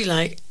more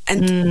orgy-like.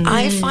 And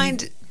I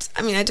find,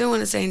 I mean, I don't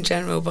want to say in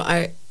general, but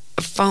I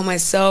found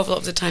myself a lot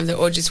of the time that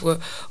orgies were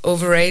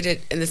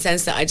overrated, in the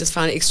sense that I just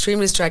found it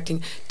extremely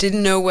distracting,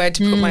 didn't know where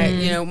to put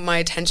my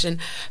attention,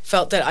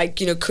 felt that I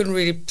couldn't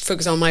really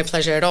focus on my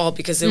pleasure at all,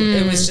 because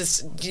it was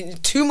just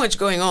too much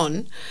going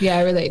on. Yeah,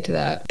 I relate to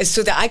that.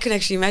 So that I can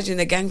actually imagine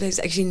that gangbangs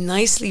actually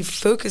nicely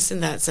focus in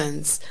that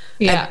sense.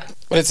 Yeah.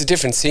 Well, it's a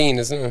different scene,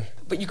 isn't it?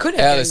 But you could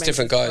have there's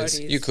different guys.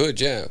 You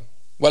could, yeah.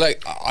 Well,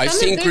 I've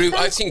seen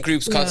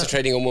groups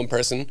concentrating on one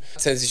person.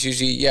 Since it's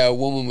usually a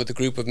woman with a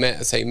group of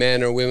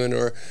men or women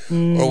or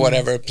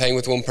whatever, playing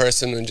with one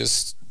person and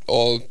just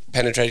all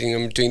penetrating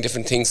them, doing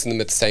different things to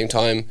them at the same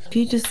time. If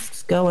you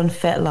just go on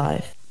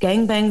FetLife,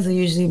 gangbangs are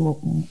usually more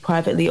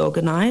privately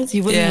organised.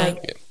 You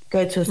wouldn't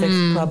go to a sex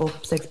club or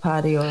sex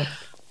party or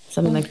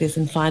something like this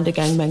and find a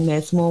gangbang there.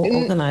 It's more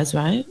organised,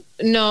 right?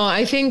 No,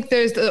 I think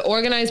there's the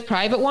organized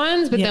private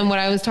ones, but then what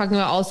I was talking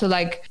about also,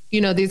 like,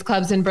 these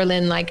clubs in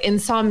Berlin, like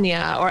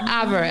Insomnia or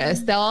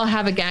Avarice, they'll all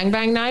have a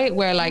gangbang night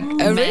where like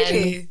men,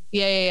 really?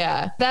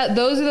 Yeah.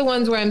 Those are the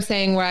ones where I'm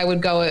saying where I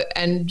would go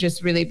and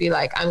just really be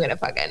like, I'm gonna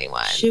fuck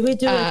anyone. Should we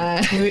do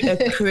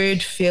a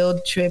crude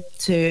field trip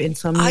to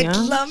Insomnia? I'd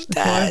love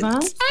that.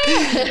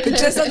 But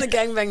just on the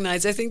gangbang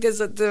nights, I think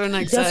they're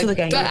like just for the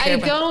gangbang. But I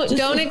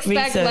don't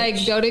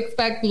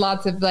expect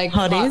lots of like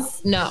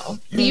hotties. No,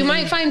 you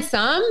might find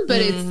some,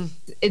 but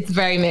it's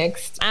very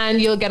mixed,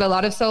 and you'll get a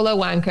lot of solo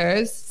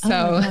wankers.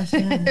 So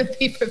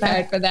be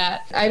prepared for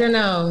that. I don't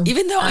know.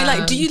 Even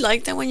though do you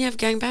like that when you have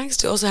gangbangs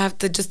to also have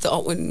just the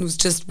odd one who's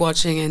just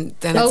watching and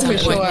then for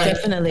sure,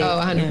 definitely,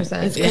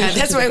 100%. Yeah,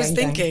 that's what I was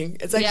thinking.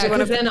 It's actually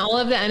because then all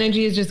of the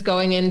energy is just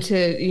going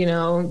into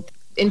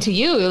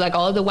you, like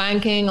all of the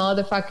wanking, all of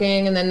the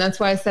fucking, and then that's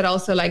why I said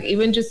also, like,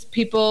 even just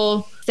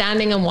people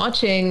standing and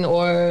watching.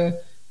 Or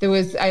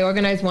I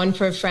organized one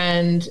for a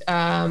friend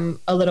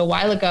a little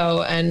while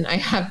ago, and I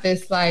have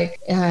this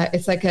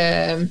it's like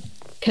a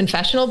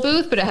confessional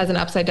booth, but it has an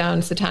upside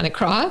down satanic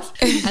cross.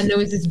 And there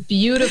was this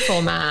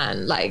beautiful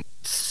man, like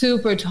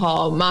super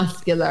tall,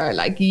 muscular,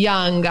 like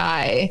young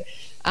guy.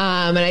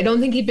 And I don't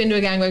think he'd been to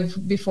a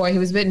gangbang before. He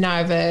was a bit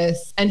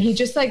nervous, and he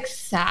just like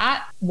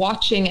sat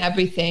watching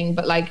everything,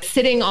 but like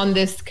sitting on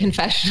this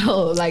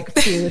confessional like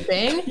pew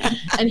thing.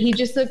 And he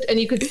just looked, and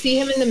you could see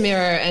him in the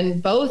mirror.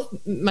 And both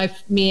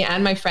me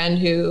and my friend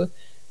who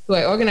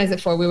I organized it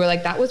for, we were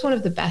like, that was one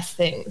of the best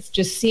things.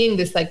 Just seeing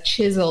this like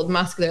chiseled,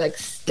 muscular, like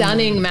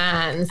stunning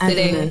man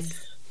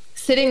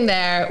sitting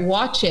there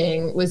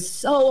watching was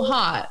so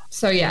hot.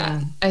 So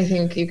yeah. I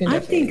think you can. I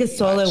think a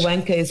solo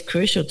wanker is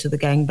crucial to the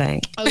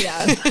gangbang. Oh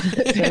yeah.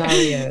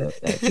 Scenario.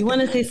 If you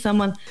want to see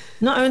someone,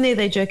 not only are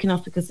they jerking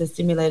off because they're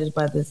stimulated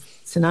by this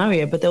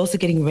scenario, but they're also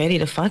getting ready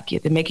to fuck you.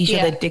 They're making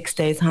sure their dick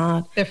stays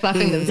hard. They're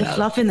fluffing themselves. They're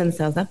fluffing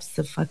themselves.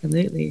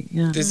 Absolutely.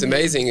 Yeah. This is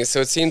amazing.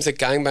 So it seems that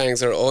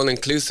gangbangs are all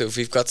inclusive.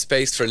 We've got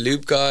space for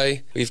lube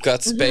guy. We've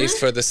got space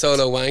for the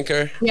solo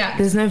wanker. Yeah.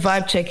 There's no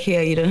vibe check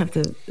here. You don't have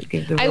to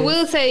give the rules. I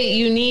will say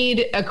you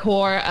need a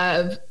core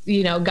of,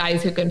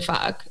 guys who can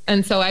fuck.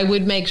 And so I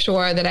would make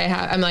sure that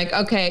I'm like,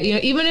 okay,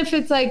 even if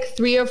it's like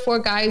 3 or 4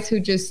 guys who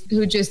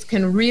just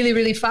can really,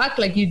 really fuck,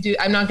 like you do.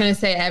 I'm not going to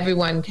say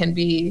everyone can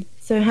be.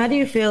 So how do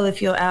you feel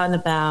if you're out and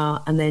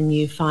about and then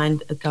you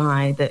find a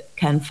guy that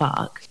can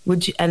fuck?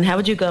 How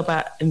would you go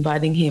about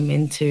inviting him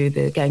into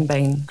the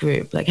gangbang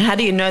group? Like, how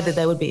do you know that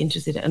they would be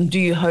interested in it? And do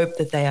you hope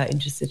that they are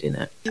interested in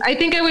it? I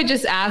think I would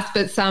just ask,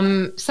 but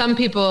some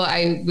people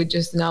I would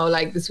just know,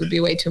 like, this would be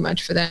way too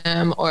much for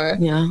them, or,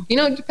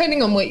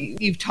 depending on what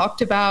you've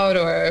talked about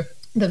or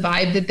the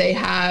vibe that they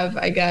have,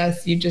 I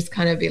guess you just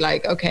kind of be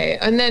like, okay.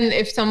 And then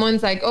if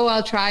someone's like, oh,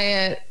 I'll try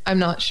it, I'm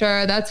not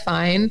sure, that's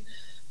fine.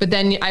 But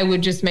then I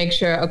would just make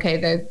sure, okay,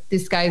 that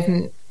this guy's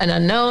an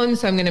unknown,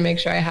 so I'm going to make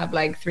sure I have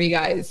like 3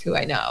 guys who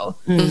I know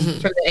from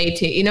the A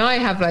team. I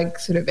have like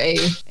sort of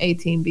a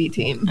team, B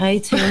team. A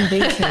team,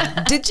 B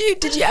team.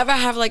 Did you ever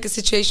have like a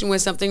situation where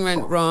something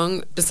went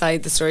wrong,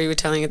 beside the story you were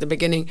telling at the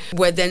beginning,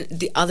 where then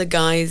the other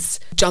guys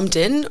jumped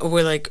in, or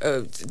were like,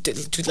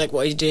 like,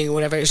 what are you doing, or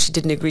whatever? She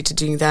didn't agree to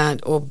doing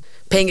that, or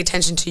paying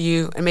attention to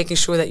you and making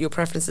sure that your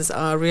preferences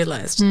are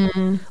realized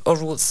or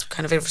rules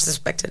kind of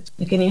respected.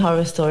 Like any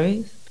horror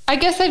stories? I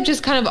guess I've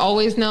just kind of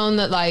always known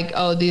that, like,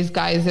 oh, these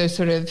guys are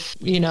sort of,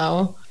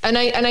 and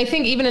I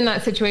think even in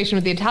that situation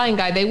with the Italian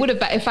guy, they would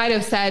have, if I'd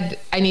have said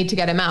I need to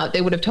get him out,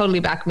 they would have totally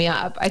backed me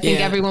up. I think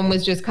everyone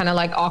was just kind of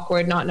like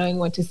awkward, not knowing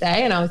what to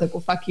say. And I was like,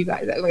 well, fuck you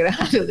guys. I'm going to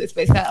handle this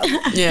myself.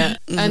 Yeah.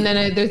 And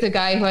then there's a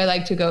guy who I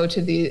like to go to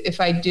if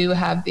I do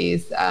have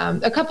these,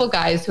 a couple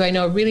guys who I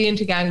know are really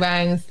into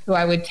gangbangs, who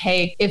I would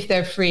take if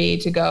they're free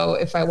to go,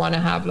 if I want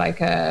to have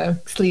like a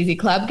sleazy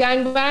club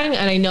gangbang.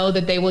 And I know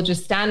that they will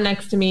just stand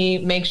next to me,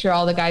 make sure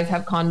all the guys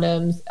have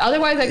condoms.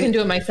 Otherwise I can do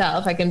it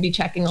myself. I can be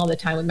checking all the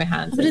time with my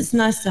hands. But it's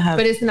nice to have.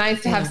 But it's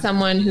nice to have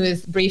someone who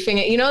is briefing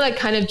it. Like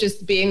kind of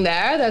just being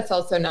there. That's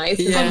also nice.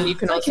 Yeah. And you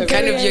can also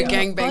kind of your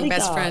gangbang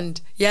best friend.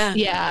 Yeah.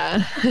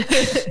 Yeah.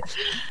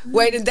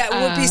 Wait, and that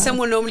would be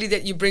someone normally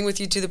that you bring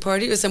with you to the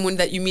party, or someone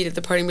that you meet at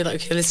the party and be like,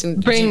 okay, listen.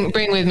 Bring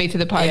with me to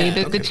the party.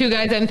 Yeah, the 2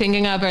 guys I'm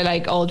thinking of are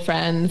like old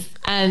friends.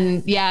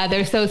 And yeah,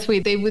 they're so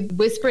sweet. They would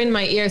whisper in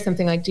my ear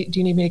something like, do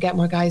you need me to get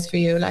more guys for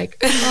you? Like,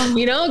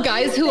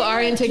 guys who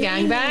are into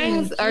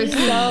gangbangs are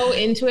so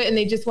into it, and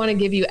they just want to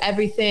give you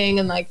everything.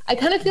 And like, I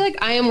kind of feel like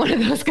I am one of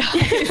those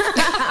guys.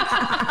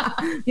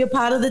 You're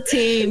part of the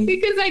team.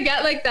 Because I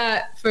get like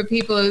that for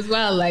people as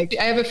well. Like,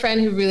 I have a friend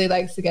who really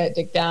likes to get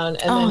dick down.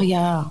 And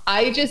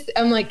I just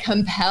am like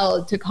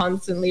compelled to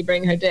constantly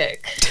bring her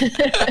dick. But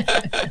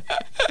I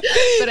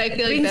feel like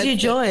brings you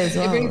joy as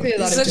well. It brings me a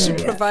lot of joy. Such a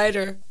joy.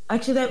 provider.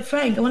 Actually,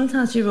 Frank, I wanted to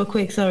ask you real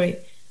quick. Sorry.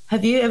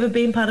 Have you ever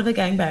been part of a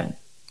gangbang?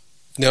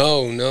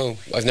 No.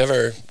 I've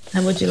never.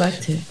 And would you like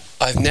to?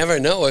 I've never.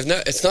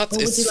 It's not.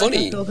 Or It's would you funny.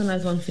 like us to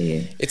organise one for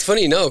you? It's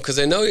funny, because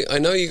I know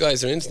you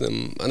guys are into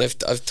them, and I've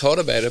thought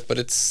about it, but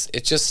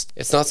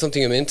it's not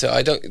something I'm into.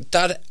 I don't,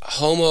 that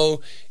homo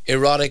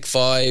erotic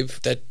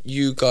vibe that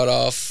you got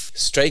off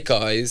straight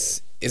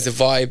guys is a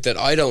vibe that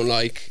I don't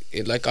like.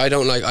 I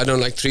don't like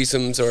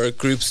threesomes or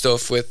group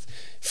stuff with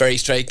very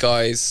straight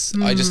guys.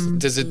 I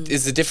just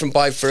is a different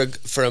vibe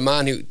for a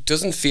man who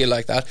doesn't feel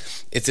like that.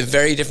 It's a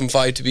very different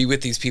vibe to be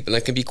with these people.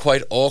 It can be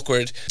quite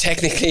awkward.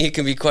 Technically, it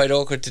can be quite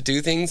awkward to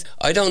do things.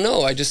 I don't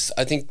know. I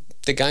think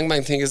the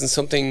gangbang thing isn't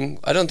something.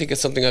 I don't think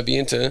it's something I'd be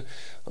into,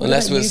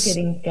 unless it was you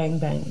getting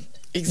gangbanged.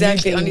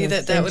 Exactly. Only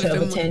that would have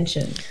been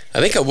attention.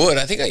 I think I would.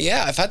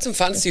 I've had some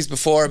fantasies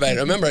before about it.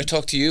 I remember I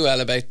talked to you, Elle,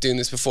 about doing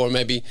this before,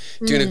 maybe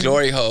doing a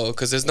glory hole,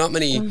 because there's not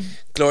many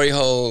glory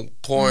hole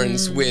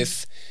porns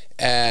with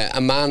a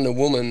man and a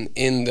woman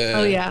in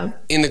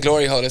the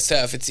glory hole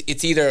itself.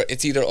 It's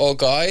either all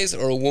guys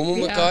or a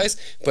woman with guys,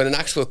 but an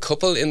actual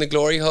couple in the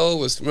glory hole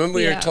was. Remember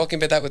we were talking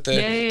about that with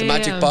the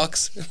magic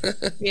box.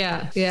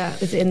 Yeah.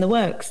 Is it in the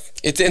works?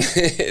 It's in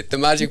the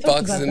magic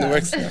box is in the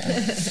works.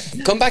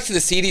 Come back to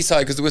the seedy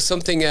side, because there was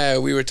something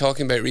we were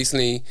talking about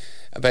recently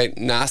about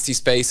nasty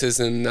spaces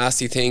and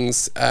nasty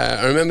things.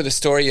 I remember the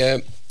story.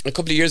 A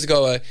couple of years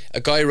ago,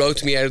 a guy wrote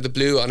to me out of the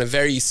blue on a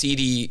very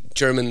seedy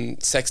German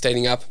sex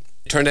dating app.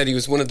 It turned out he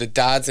was one of the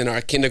dads in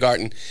our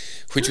kindergarten,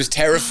 which was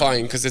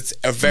terrifying because it's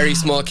a very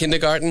small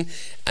kindergarten,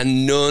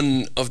 and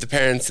none of the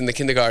parents in the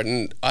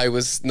kindergarten, I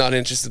was not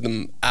interested in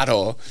them at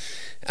all.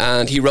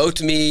 And he wrote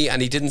to me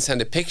and he didn't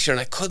send a picture, and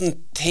I couldn't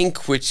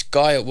think which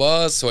guy it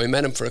was, so I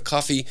met him for a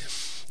coffee.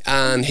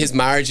 And his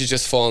marriage had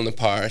just fallen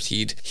apart.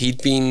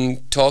 He'd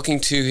been talking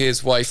to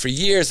his wife for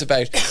years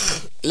about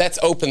let's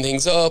open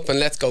things up and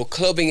let's go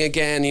clubbing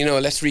again, you know,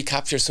 let's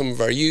recapture some of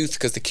our youth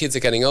because the kids are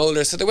getting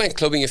older. So they went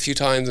clubbing a few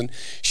times and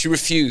she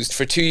refused.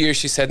 For 2 years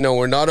she said, no,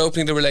 we're not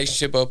opening the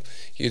relationship up.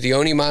 You're the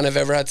only man I've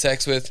ever had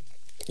sex with.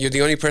 You're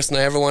the only person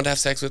I ever want to have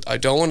sex with. I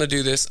don't want to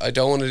do this. I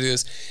don't want to do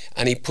this.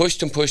 And he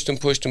pushed and pushed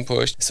and pushed and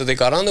pushed. So they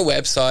got on the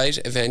website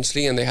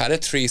eventually and they had a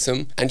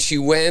threesome. And she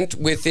went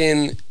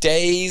within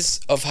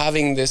days of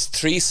having this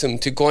threesome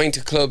to going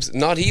to clubs,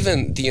 not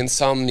even the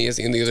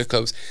Insomnias in the other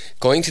clubs,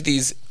 going to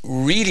these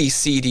really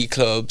seedy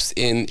clubs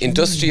in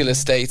industrial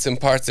estates in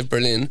parts of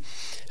Berlin.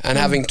 And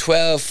having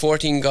 12,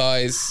 14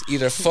 guys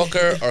either fuck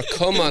her or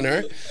come on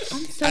her.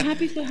 I'm so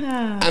happy for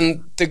her.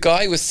 And the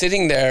guy was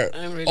sitting there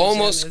Really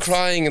almost jealous.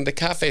 crying in the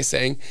cafe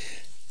saying,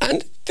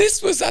 and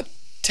this was at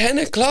 10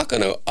 o'clock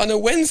on a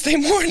Wednesday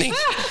morning.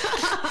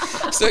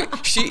 So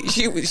she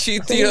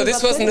you know,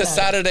 this wasn't a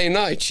Saturday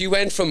night. She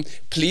went from,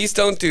 please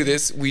don't do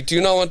this, we do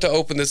not want to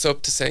open this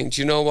up, to saying,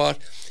 do you know what?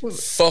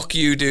 Fuck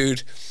you,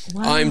 dude.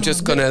 Wow. I'm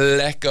just going to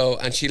let go.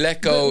 And she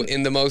let go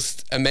in the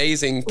most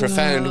amazing,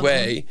 profound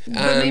way. But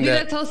And maybe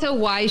that's also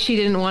why she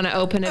didn't want to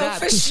open it up.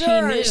 for 'cause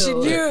sure. She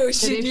knew.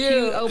 She If knew.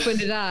 she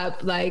opened it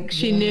up, like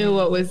she knew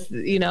what was,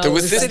 you know. there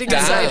was this sitting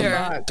beside her.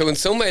 dam. So in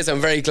some ways,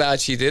 I'm very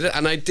glad she did it,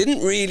 and I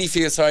didn't really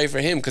feel sorry for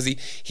him because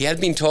he had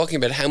been talking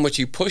about how much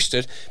he pushed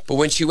it, but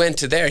when she went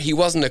to there, he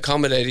wasn't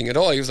accommodating at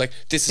all. He was like,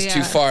 "This is too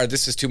Yeah. far.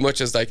 This is too much."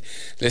 I was like,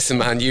 "Listen,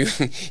 man,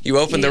 you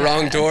opened the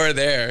wrong door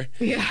there."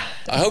 Yeah.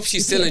 I hope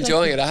she's still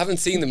enjoying it. I haven't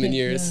seen them in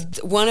years.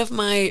 One of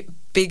my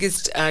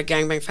biggest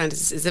gangbang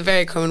fantasies is a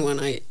very common one,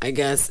 I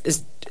guess,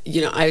 is,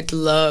 you know, I'd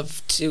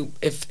love to,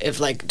 if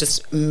like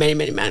just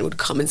many men would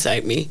come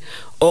inside me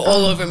or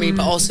all over me,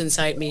 but also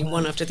inside me,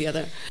 one after the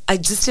other. I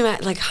just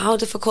imagine, like, how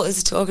difficult is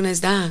it to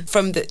organize that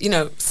from the, you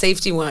know,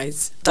 safety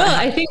wise? Well,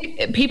 I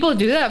think people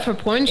do that for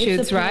porn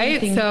shoots, porn right?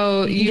 thing.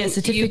 So You get you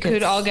certificates.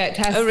 could all get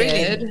tested. Oh,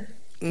 really?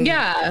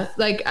 Yeah,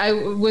 like I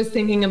was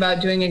thinking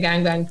about doing a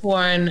gangbang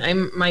porn. I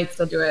might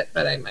still do it,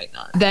 but I might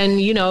not. Then,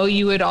 you know,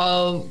 you would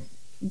all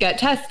get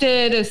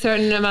tested a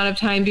certain amount of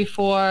time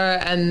before,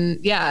 and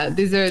yeah,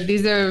 these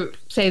are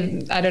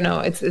say, I don't know,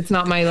 it's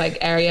not my like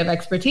area of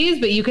expertise,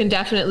 but you can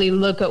definitely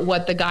look at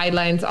what the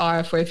guidelines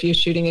are for if you're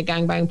shooting a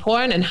gangbang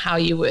porn and how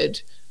you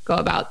would go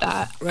about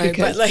that. Right,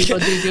 Because but, like, people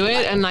do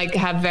it and like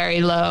have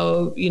very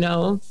low, you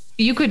know,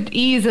 you could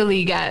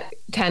easily get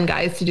 10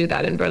 guys to do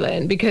that in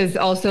Berlin, because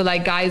also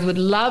like guys would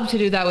love to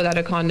do that without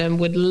a condom,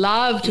 would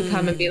love to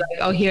come and be like,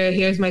 oh,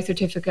 here's my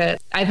certificate.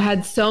 I've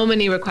had so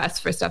many requests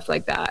for stuff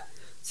like that.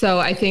 So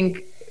I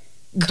think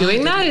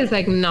doing that is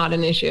like not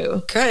an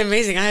issue. Quite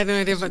amazing. I had no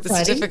idea about the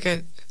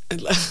certificate.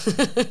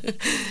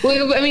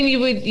 Well, I mean,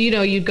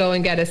 you'd go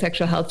and get a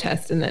sexual health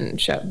test and then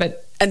show,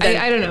 but And then-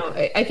 I don't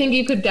know. I think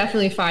you could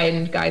definitely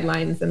find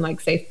guidelines and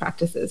like safe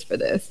practices for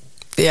this.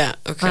 Yeah,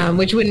 okay.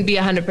 Which wouldn't be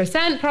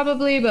 100%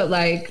 probably, but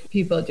like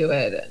people do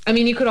it. I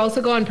mean, you could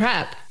also go on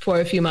PrEP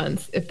for a few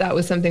months if that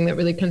was something that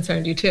really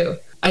concerned you too.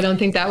 I don't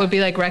think that would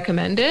be like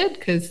recommended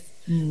because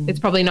it's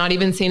probably not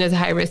even seen as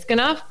high risk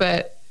enough,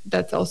 but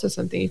that's also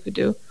something you could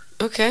do.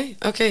 Okay,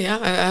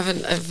 yeah.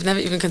 I've never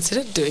even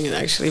considered doing it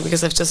actually,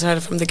 because I've just heard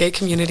it from the gay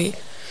community.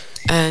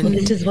 And Well,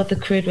 this is what the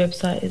Crude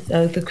website is,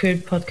 the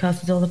Crude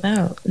podcast is all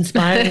about.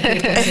 Inspiring people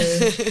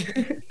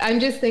to... I'm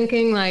just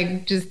thinking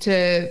like, just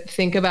to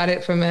think about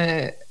it from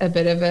a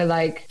bit of a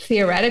like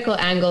theoretical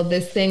angle,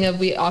 this thing of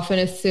we often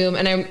assume,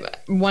 and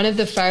one of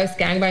the first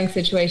gangbang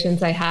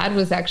situations I had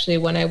was actually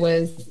when I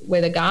was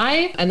with a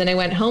guy, and then I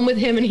went home with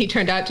him and he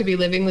turned out to be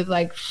living with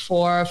like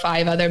 4 or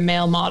 5 other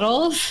male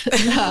models.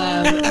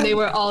 And they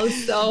were all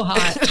so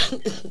hot.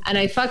 And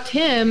I fucked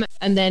him,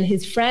 and then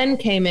his friend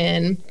came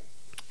in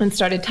and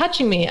started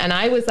touching me. And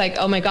I was like,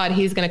 oh my God,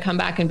 he's going to come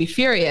back and be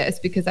furious,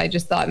 because I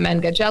just thought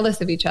men get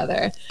jealous of each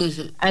other.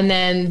 Mm-hmm. And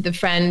then the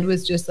friend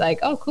was just like,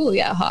 oh, cool.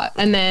 Yeah, hot.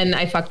 And then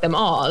I fucked them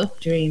all.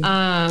 Dream.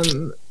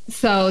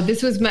 So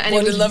this was and What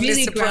it was a lovely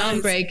really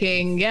surprise.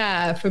 groundbreaking,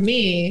 yeah, for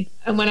me.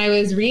 And when I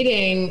was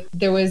reading,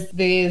 there was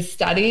these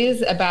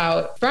studies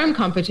about sperm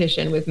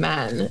competition with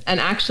men, and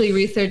actually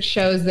research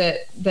shows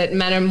that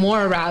men are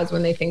more aroused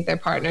when they think their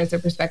partners or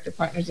prospective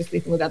partners are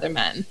sleeping with other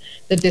men.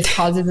 That this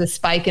causes a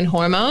spike in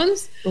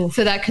hormones,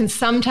 so that can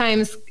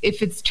sometimes,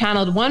 if it's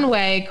channeled one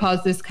way,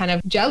 cause this kind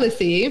of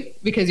jealousy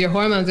because your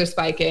hormones are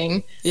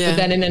spiking. Yeah. But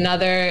then in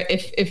another,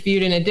 if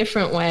viewed in a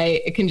different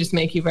way, it can just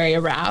make you very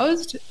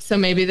aroused. So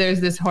maybe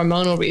there's this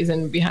hormonal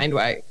reason behind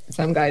why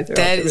some guys are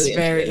that also is really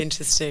very into it.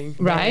 interesting.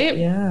 Right?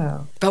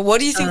 Yeah. But what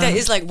do you think that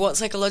is like? What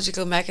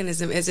psychological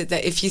mechanism is it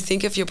that if you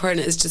think of your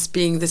partner as just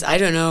being this, I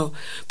don't know,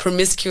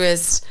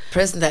 promiscuous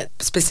person, that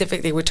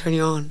specifically would turn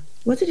you on?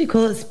 What did you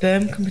call it?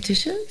 Sperm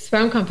competition?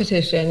 Sperm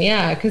competition,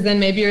 yeah. Because then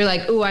maybe you're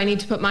like, oh, I need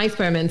to put my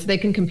sperm in so they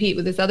can compete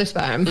with this other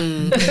sperm.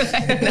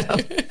 I don't know.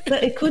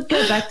 But it could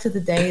go back to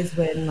the days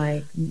when,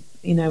 like,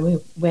 you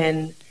know,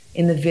 when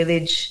in the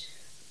village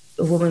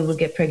a woman would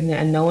get pregnant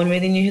and no one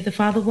really knew who the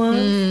father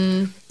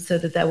was. So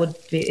that would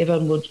be,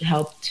 everyone would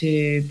help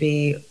to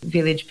be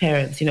village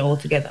parents, you know, all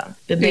together.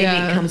 But maybe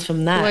it comes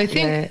from that. Well, I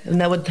think,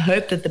 and they would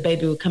hope that the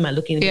baby would come out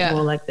looking a bit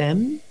more like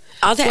them.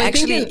 Are there Well, I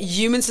think actually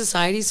human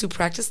societies who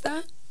practice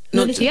that?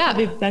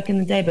 Maybe back in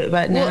the day, but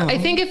right now. Well, I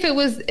think if it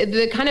was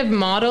the kind of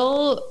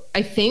model,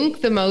 I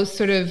think the most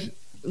sort of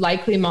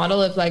likely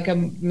model of like a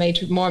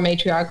more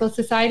matriarchal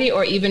society,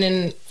 or even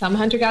in some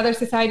hunter-gatherer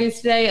societies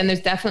today. And there's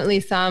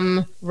definitely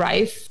some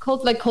rice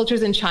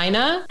cultures in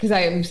China, because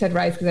I said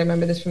rice because I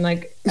remember this from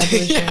like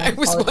evolutionary I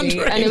was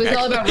wondering. And it was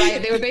all about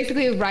rice. They were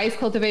basically rice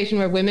cultivation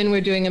where women were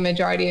doing a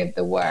majority of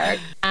the work,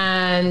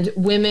 and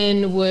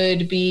women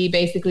would be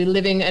basically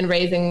living and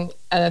raising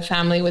a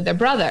family with their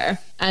brother.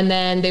 And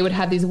then they would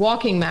have these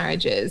walking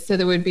marriages. So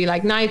there would be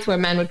like nights where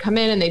men would come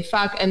in and they'd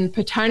fuck, and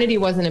paternity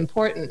wasn't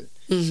important.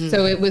 Mm-hmm.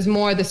 So it was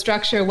more the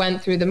structure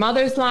went through the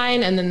mother's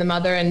line, and then the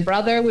mother and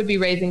brother would be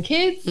raising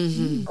kids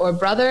or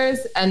brothers.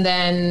 And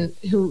then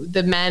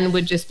the men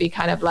would just be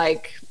kind of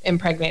like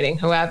impregnating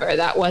whoever.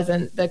 That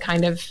wasn't the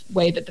kind of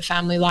way that the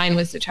family line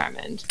was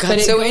determined. God,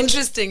 but so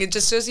interesting. It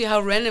just shows you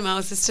how random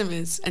our system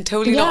is and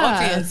totally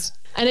not obvious.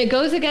 And it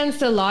goes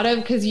against a lot of,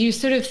 because you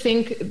sort of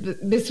think,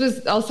 this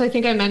was also, I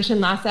think I mentioned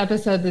last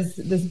episode,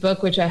 this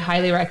book, which I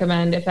highly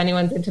recommend if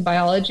anyone's into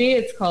biology.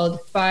 It's called,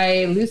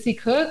 by Lucy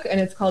Cook, and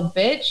it's called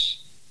Bitch.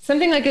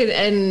 Something like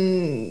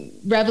a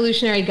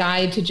revolutionary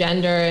guide to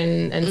gender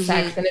and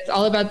sex. And it's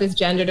all about this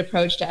gendered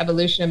approach to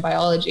evolution and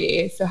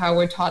biology. So how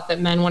we're taught that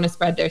men want to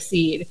spread their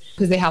seed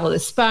because they have all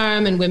this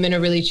sperm, and women are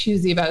really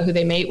choosy about who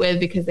they mate with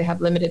because they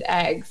have limited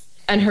eggs.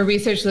 And her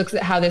research looks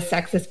at how this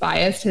sexist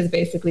bias has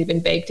basically been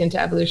baked into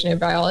evolutionary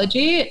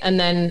biology, and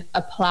then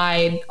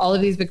applied all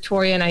of these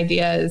Victorian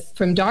ideas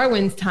from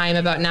Darwin's time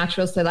about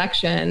natural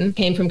selection,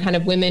 came from kind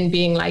of women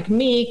being like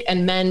meek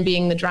and men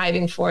being the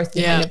driving force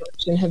behind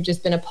evolution, have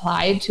just been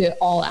applied to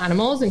all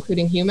animals,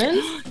 including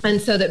humans.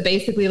 And so that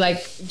basically,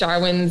 like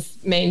Darwin's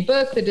main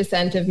book, The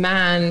Descent of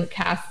Man,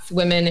 casts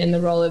women in the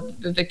role of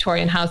the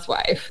Victorian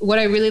housewife. What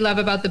I really love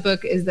about the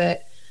book is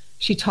that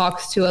she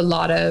talks to a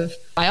lot of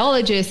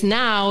biologists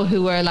now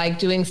who are like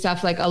doing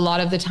stuff like, a lot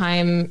of the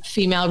time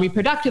female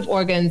reproductive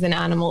organs in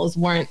animals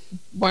weren't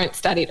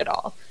studied at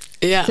all.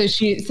 Yeah. So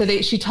she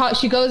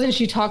goes and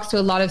she talks to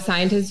a lot of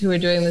scientists who are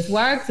doing this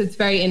work. So it's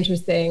very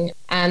interesting.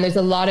 And there's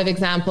a lot of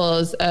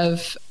examples of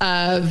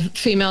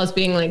females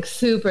being like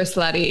super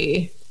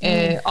slutty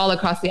all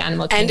across the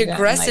animal kingdom. And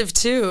aggressive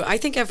too. I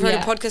think I've heard a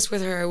podcast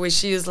with her where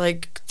she is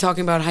like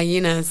talking about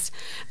hyenas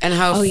and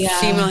how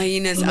female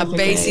hyenas are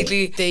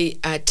basically, they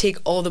tick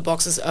all the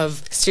boxes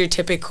of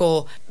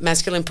stereotypical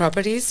masculine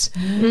properties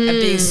and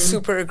being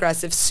super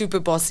aggressive, super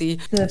bossy,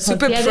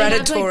 super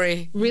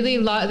predatory. They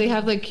have, like, they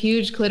have like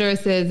huge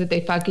clitorises that they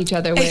fuck each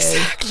other with.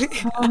 Exactly.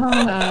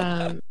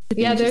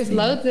 There's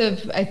loads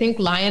of, I think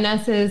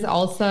lionesses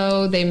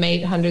also, they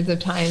mate hundreds of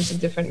times with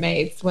different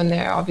mates when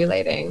they're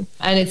ovulating.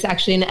 And it's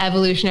actually an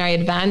evolutionary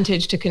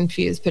advantage to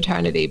confuse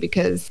paternity,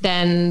 because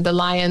then the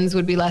lions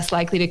would be less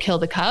likely to kill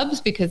the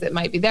cubs because it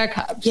might be their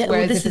cubs.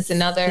 Whereas if it's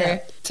another... Yeah.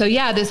 So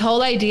this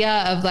whole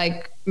idea of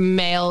like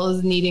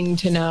males needing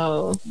to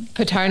know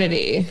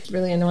paternity,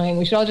 really annoying.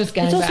 We should all just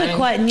gangbang. It's also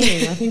quite new.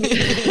 I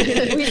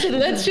think we should,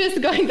 let's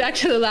just, going back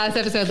to the last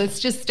episode, let's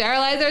just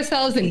sterilize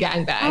ourselves and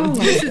gangbang.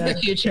 This is the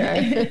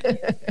future.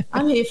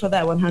 I'm here for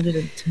that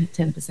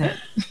 110%.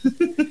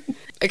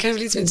 It kind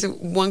of leads me to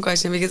one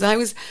question, because I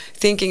was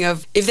thinking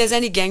of if there's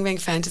any gangbang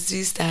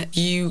fantasies that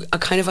you are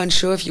kind of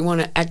unsure if you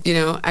want to act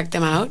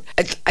them out.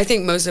 I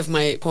think most of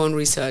my porn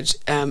research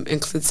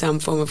includes some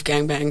form of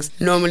gangbangs,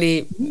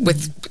 normally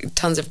with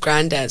tons of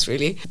granddads,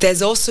 really.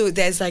 There's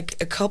like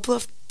a couple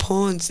of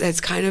porns that's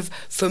kind of,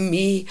 for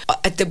me,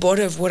 at the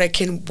border of what I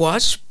can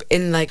watch,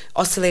 in like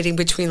oscillating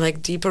between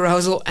like deep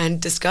arousal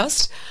and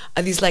disgust,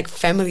 are these like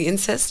family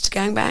incest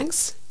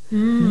gangbangs.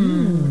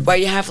 Where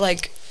you have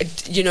like,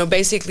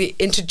 basically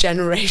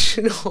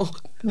intergenerational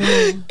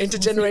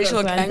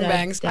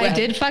gangbangs. I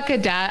did fuck a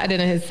dad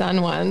and his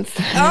son once.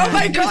 Oh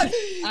my God.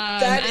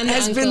 That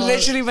has been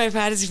literally my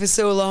fantasy for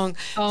so long.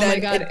 Oh that my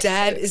God. A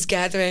dad is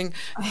gathering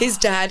his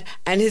dad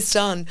and his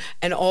son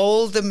and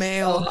all the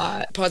male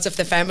parts of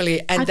the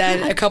family, and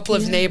then a couple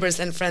of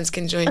neighbors and friends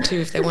can join too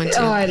if they want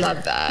to. Oh, I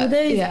love that. Well,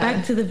 there's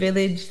back to the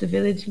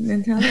village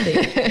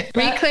mentality.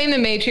 Reclaim the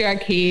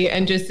matriarchy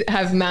and just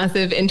have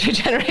massive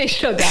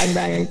intergenerational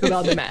gangbangs with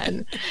all the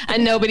men.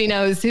 And nobody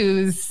knows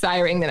who's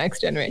siring the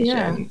next generation.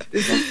 Yeah.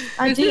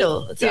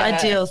 Ideal. It's an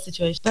ideal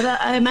situation. But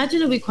I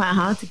imagine it'll be quite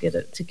hard to get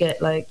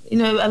like,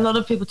 a lot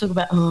of people talk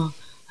about,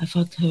 I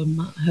fucked her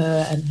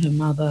and her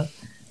mother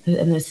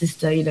and her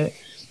sister,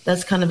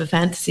 that's kind of a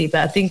fantasy.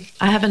 But I think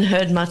I haven't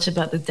heard much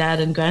about the dad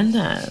and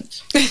granddad.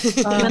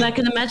 But I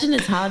can imagine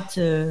it's hard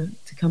to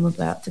come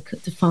about,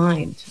 to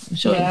find. I'm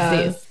sure it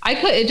exists.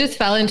 It just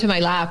fell into my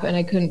lap and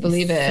I couldn't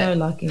believe it. So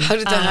lucky. How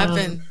did that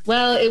happen?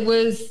 Well, it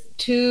was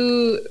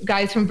two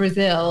guys from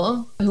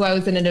Brazil who I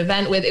was in an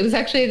event with. It was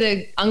actually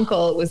the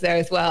uncle was there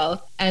as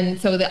well.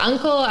 And so the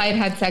uncle, I'd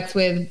had sex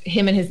with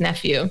him and his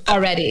nephew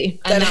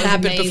already. And that had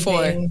happened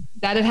before.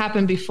 That had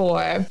happened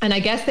before. And I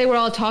guess they were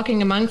all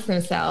talking amongst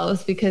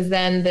themselves, because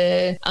then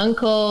the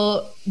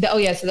uncle, so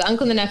the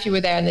uncle and the nephew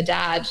were there, and the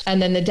dad. And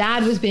then the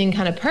dad was being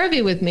kind of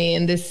pervy with me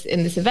in this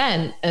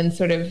event, and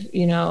sort of,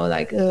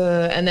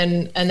 and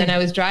then I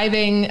was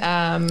driving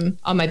on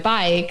my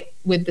bike,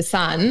 with the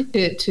son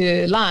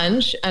to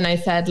lunch, and I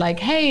said like,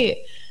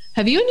 hey,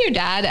 have you and your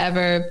dad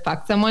ever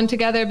fucked someone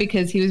together?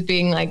 Because he was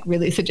being like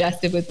really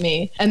suggestive with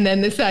me. And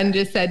then the son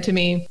just said to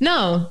me,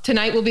 no,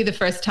 tonight will be the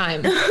first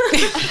time.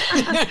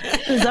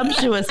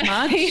 Presumptuous,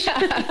 huh?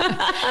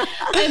 Yeah.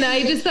 And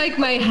I just like,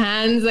 my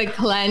hands like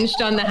clenched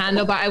on the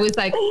handlebar. I was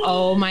like,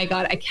 oh my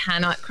God, I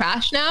cannot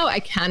crash now. I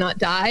cannot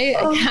die.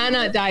 I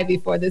cannot die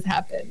before this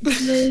happens.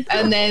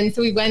 And then,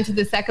 so we went to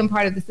the second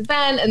part of this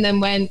event and then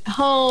went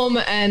home,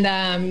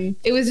 and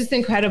it was just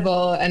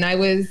incredible. And I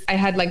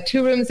had like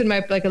 2 rooms in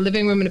my, like a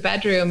living room and a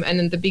bedroom, and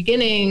in the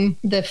beginning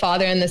the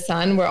father and the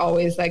son were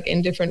always like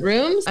in different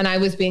rooms, and I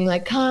was being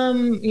like,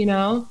 come, you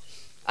know,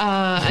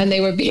 and they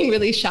were being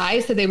really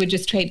shy, so they would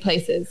just trade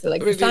places. So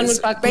like the son would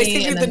fuck me,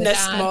 basically and the then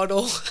nest dad.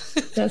 model.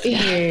 That's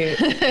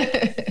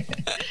cute.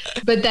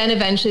 But then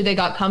eventually they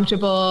got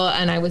comfortable,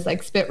 and I was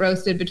like spit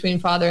roasted between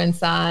father and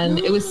son.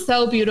 It was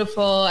so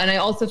beautiful. And I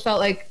also felt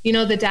like, you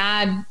know, the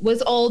dad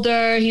was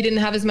older. He didn't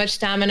have as much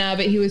stamina,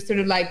 but he was sort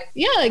of like,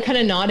 yeah, like kind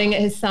of nodding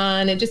at his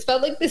son. It just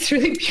felt like this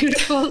really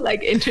beautiful,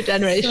 like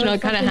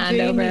intergenerational kind of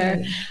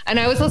handover. And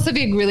I was also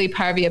being really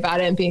parvy about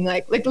it and being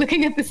like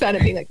looking at the son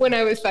and being like, when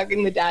I was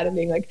fucking the dad and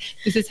being like,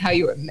 this is how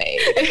you were made.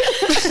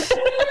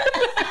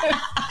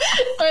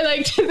 Or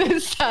like to the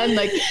son,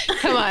 like,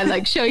 come on,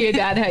 like show your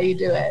dad how you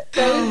do it.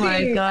 So Oh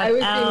my God. I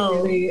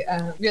was being really,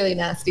 really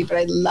nasty, but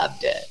I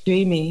loved it.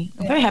 Dreamy.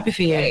 I'm very happy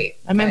for you. Great.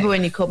 I remember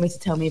when you called me to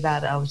tell me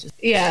about it, I was just,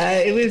 Yeah,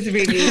 it was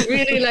really,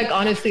 really like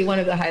honestly one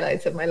of the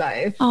highlights of my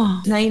life.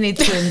 oh, now you need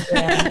twins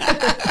there.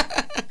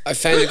 I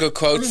found a good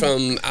quote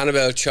from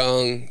Annabelle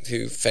Chong,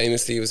 who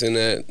famously was in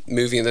a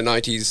movie in the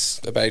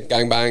 90s about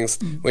gangbangs,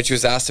 when she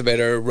was asked about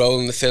her role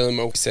in the film.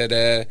 She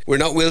said, we're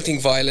not wilting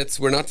violets,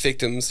 we're not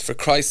victims. For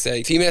Christ's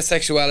sake, female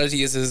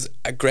sexuality is as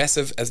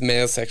aggressive as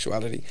male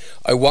sexuality.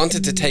 I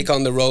wanted to take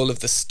on the role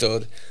of the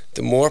stud.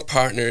 The more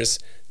partners,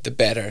 the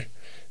better.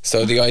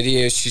 So the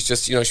idea is she's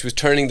just, you know, she was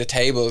turning the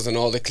tables on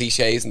all the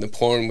cliches in the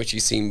porn which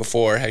you've seen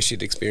before, how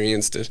she'd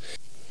experienced it.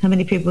 How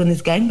many people in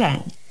this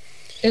gangbang?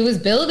 It was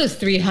billed as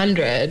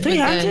 300.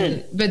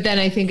 300? But then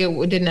I think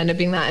it didn't end up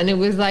being that. And it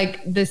was like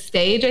the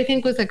stage, I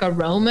think, was like a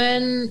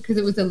Roman, because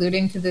it was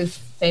alluding to this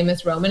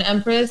famous Roman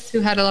empress who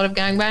had a lot of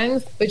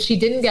gangbangs, but she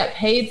didn't get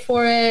paid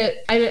for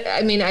it.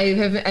 I mean, I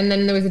have, and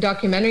then there was a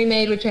documentary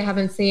made, which I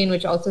haven't seen,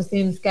 which also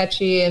seems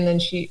sketchy. And then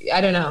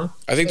I don't know.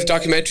 I think the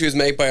documentary was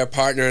made by her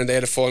partner and they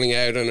had a falling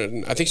out on it.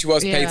 And I think she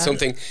was paid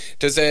something.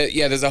 There's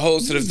a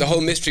whole sort of the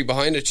whole mystery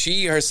behind it.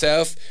 She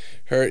herself,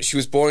 she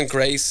was born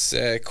Grace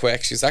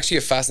Queck. She's actually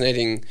a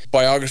fascinating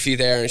biography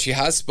there, and she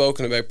has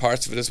spoken about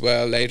parts of it as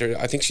well later.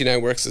 I think she now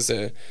works as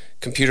a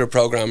computer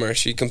programmer.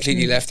 She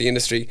completely left the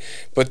industry.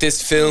 But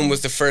this film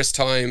was the first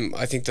time,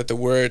 I think, that the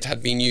word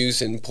had been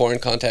used in porn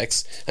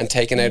context and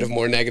taken out of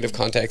more negative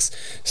context.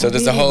 So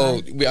there's a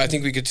whole, I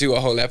think we could do a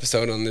whole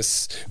episode on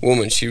this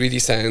woman. She really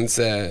sounds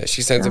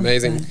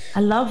amazing. I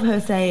love her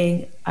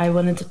saying, I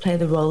wanted to play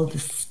the role of the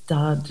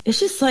stud. It's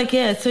just like,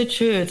 yeah, it's so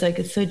true. It's like,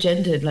 it's so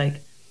gendered, like,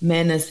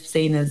 men are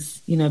seen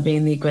as, you know,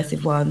 being the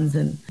aggressive ones,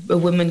 and a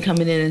woman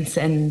coming in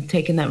and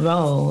taking that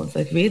role. It's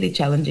like really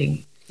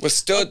challenging. Well,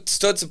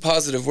 stud's a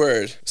positive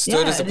word.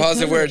 Stud is a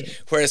positive word,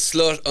 whereas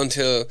slut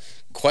until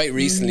quite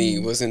recently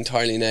was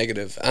entirely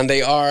negative. And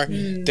they are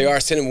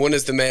synonym. One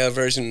is the male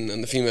version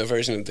and the female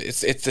version of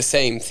it's the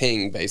same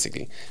thing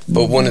basically,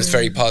 but one is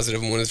very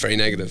positive and one is very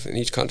negative in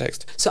each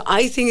context. So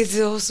I think it's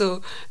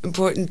also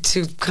important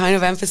to kind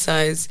of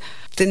emphasize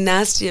the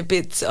nastier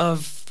bits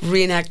of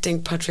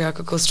reenacting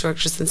patriarchal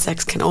structures in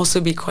sex can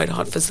also be quite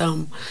hot for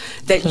some.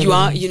 That you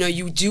are, you know,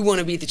 you do want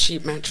to be the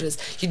cheap mattress.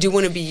 You do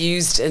want to be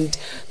used and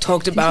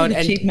talked about.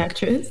 And cheap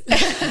mattress.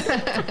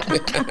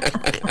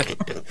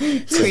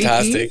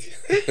 Fantastic.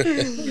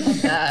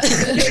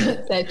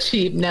 That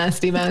cheap,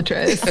 nasty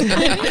mattress.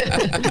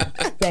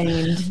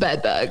 Stained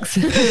bed bugs.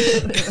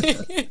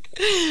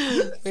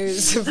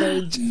 It's a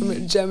very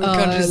German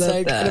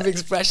countryside kind of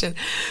expression.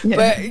 Yeah.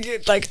 But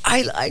like,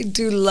 I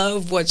do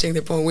love watching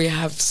the porn. We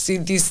have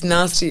seen these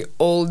nasty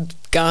old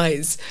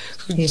guys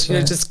who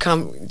just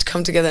come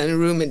together in a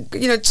room and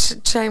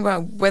chatting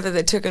about whether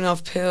they took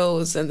enough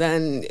pills, and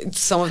then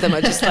some of them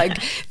are just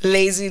like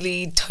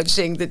lazily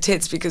touching the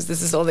tits because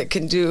this is all they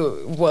can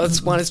do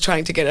whilst one is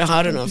trying to get it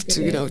hard enough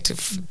to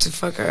to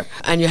fuck her.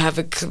 And you have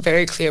a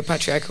very clear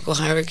patriarchal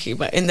hierarchy,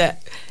 but in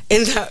that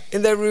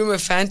room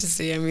of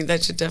fantasy, I mean,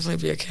 that should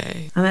definitely be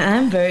okay. I mean,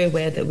 I'm very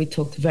aware that we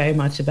talked very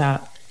much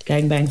about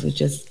gangbangs with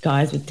just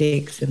guys with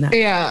dicks and that.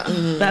 Yeah.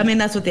 But I mean,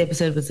 that's what the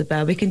episode was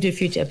about. We can do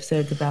future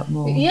episodes about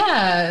more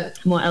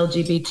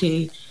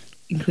LGBT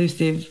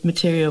inclusive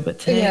material. But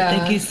today,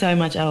 thank you so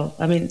much, Elle.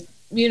 I mean,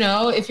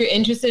 if you're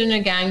interested in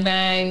a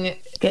gangbang,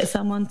 get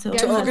someone to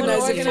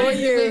organize it for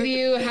with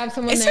you. Have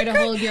someone there to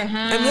hold your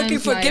hand. I'm looking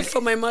for a gift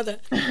for my mother.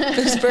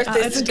 His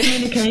birthday is today.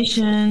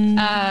 Communication.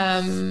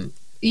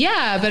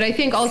 Yeah, but I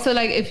think also,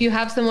 like, if you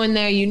have someone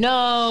there,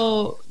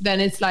 then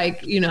it's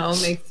like,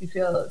 makes you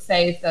feel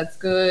safe. That's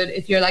good.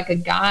 If you're like a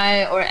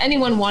guy or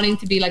anyone wanting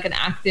to be like an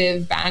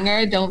active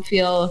banger, don't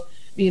feel,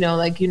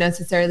 like you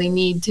necessarily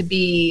need to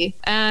be.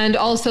 And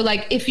also,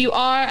 like, if you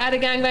are at a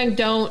gangbang,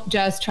 don't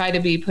just try to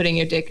be putting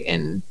your dick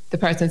in the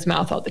person's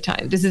mouth all the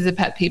time. This is a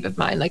pet peeve of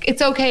mine. Like,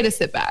 it's okay to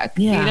sit back.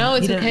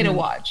 It's okay to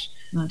watch.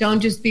 Don't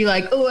just be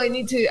like, oh, I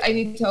need to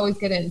always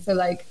get in. So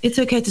like, it's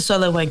okay to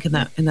solo wank in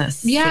that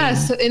yeah.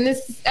 So in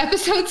this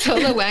episode,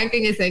 solo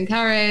wanking is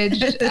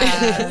encouraged.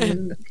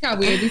 God,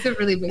 weird. These are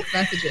really mixed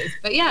messages,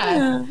 but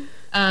yeah.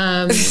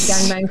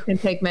 Gangbangs can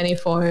take many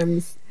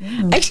forms.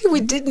 Actually,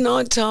 we did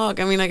not talk.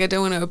 I mean, like, I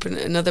don't want to open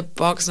another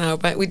box now,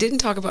 but we didn't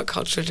talk about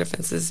cultural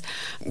differences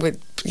with,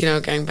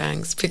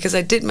 gangbangs, because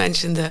I did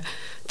mention the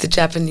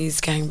Japanese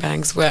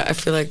gangbangs, where I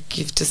feel like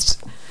you've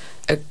just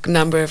a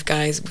number of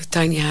guys with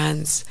tiny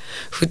hands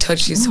who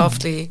touch you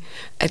softly.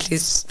 At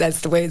least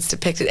that's the way it's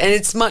depicted, and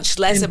it's much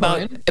less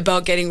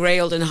about getting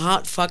railed and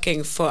hard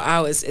fucking for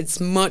hours.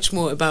 It's much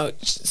more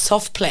about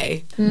soft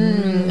play. I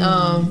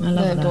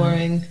love that.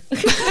 Boring.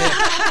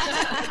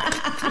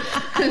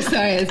 I'm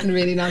sorry, it's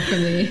really not for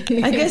me.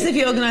 I guess if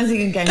you're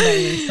organising a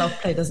gangbang,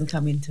 soft play doesn't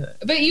come into it.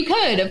 But you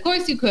could, of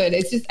course you could.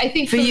 It's just, I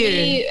think for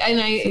me,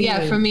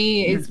 and for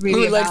me, it's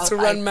really who likes to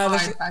run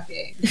hard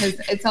fucking. Because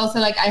it's also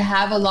like I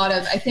have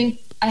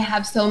I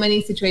have so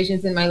many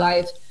situations in my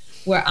life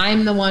where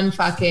I'm the one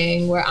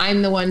fucking, where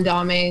I'm the one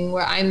doming,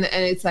 and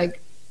it's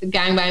like the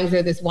gangbangs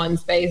are this one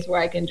space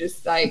where I can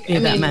just like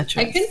that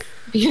mattress. I can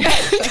be that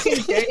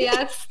fucking dirty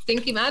ass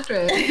stinky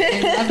mattress.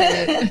 I love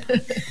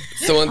it.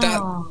 So on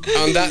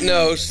that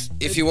note,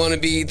 if you want to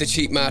be the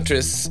cheap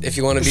mattress, if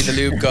you want to be the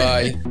lube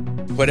guy,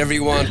 whatever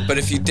you want, but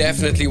if you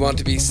definitely want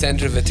to be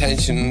center of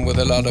attention with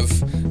a lot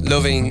of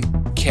loving,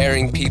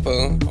 caring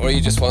people, or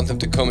you just want them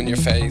to come in your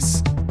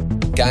face,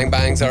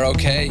 gangbangs are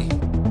okay.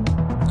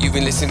 You've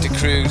been listening to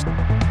Crude.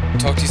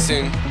 Talk to you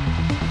soon.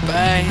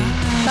 Bye.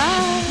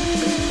 Bye.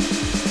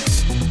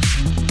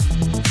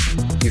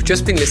 You've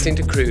just been listening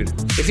to Crude.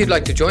 If you'd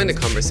like to join the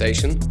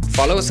conversation,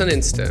 follow us on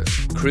Insta,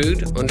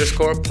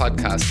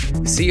 crude_podcast,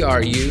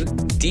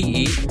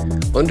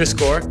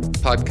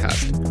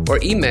 CRUDE_podcast, or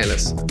email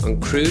us on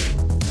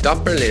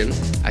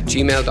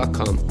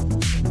crude.berlin@gmail.com.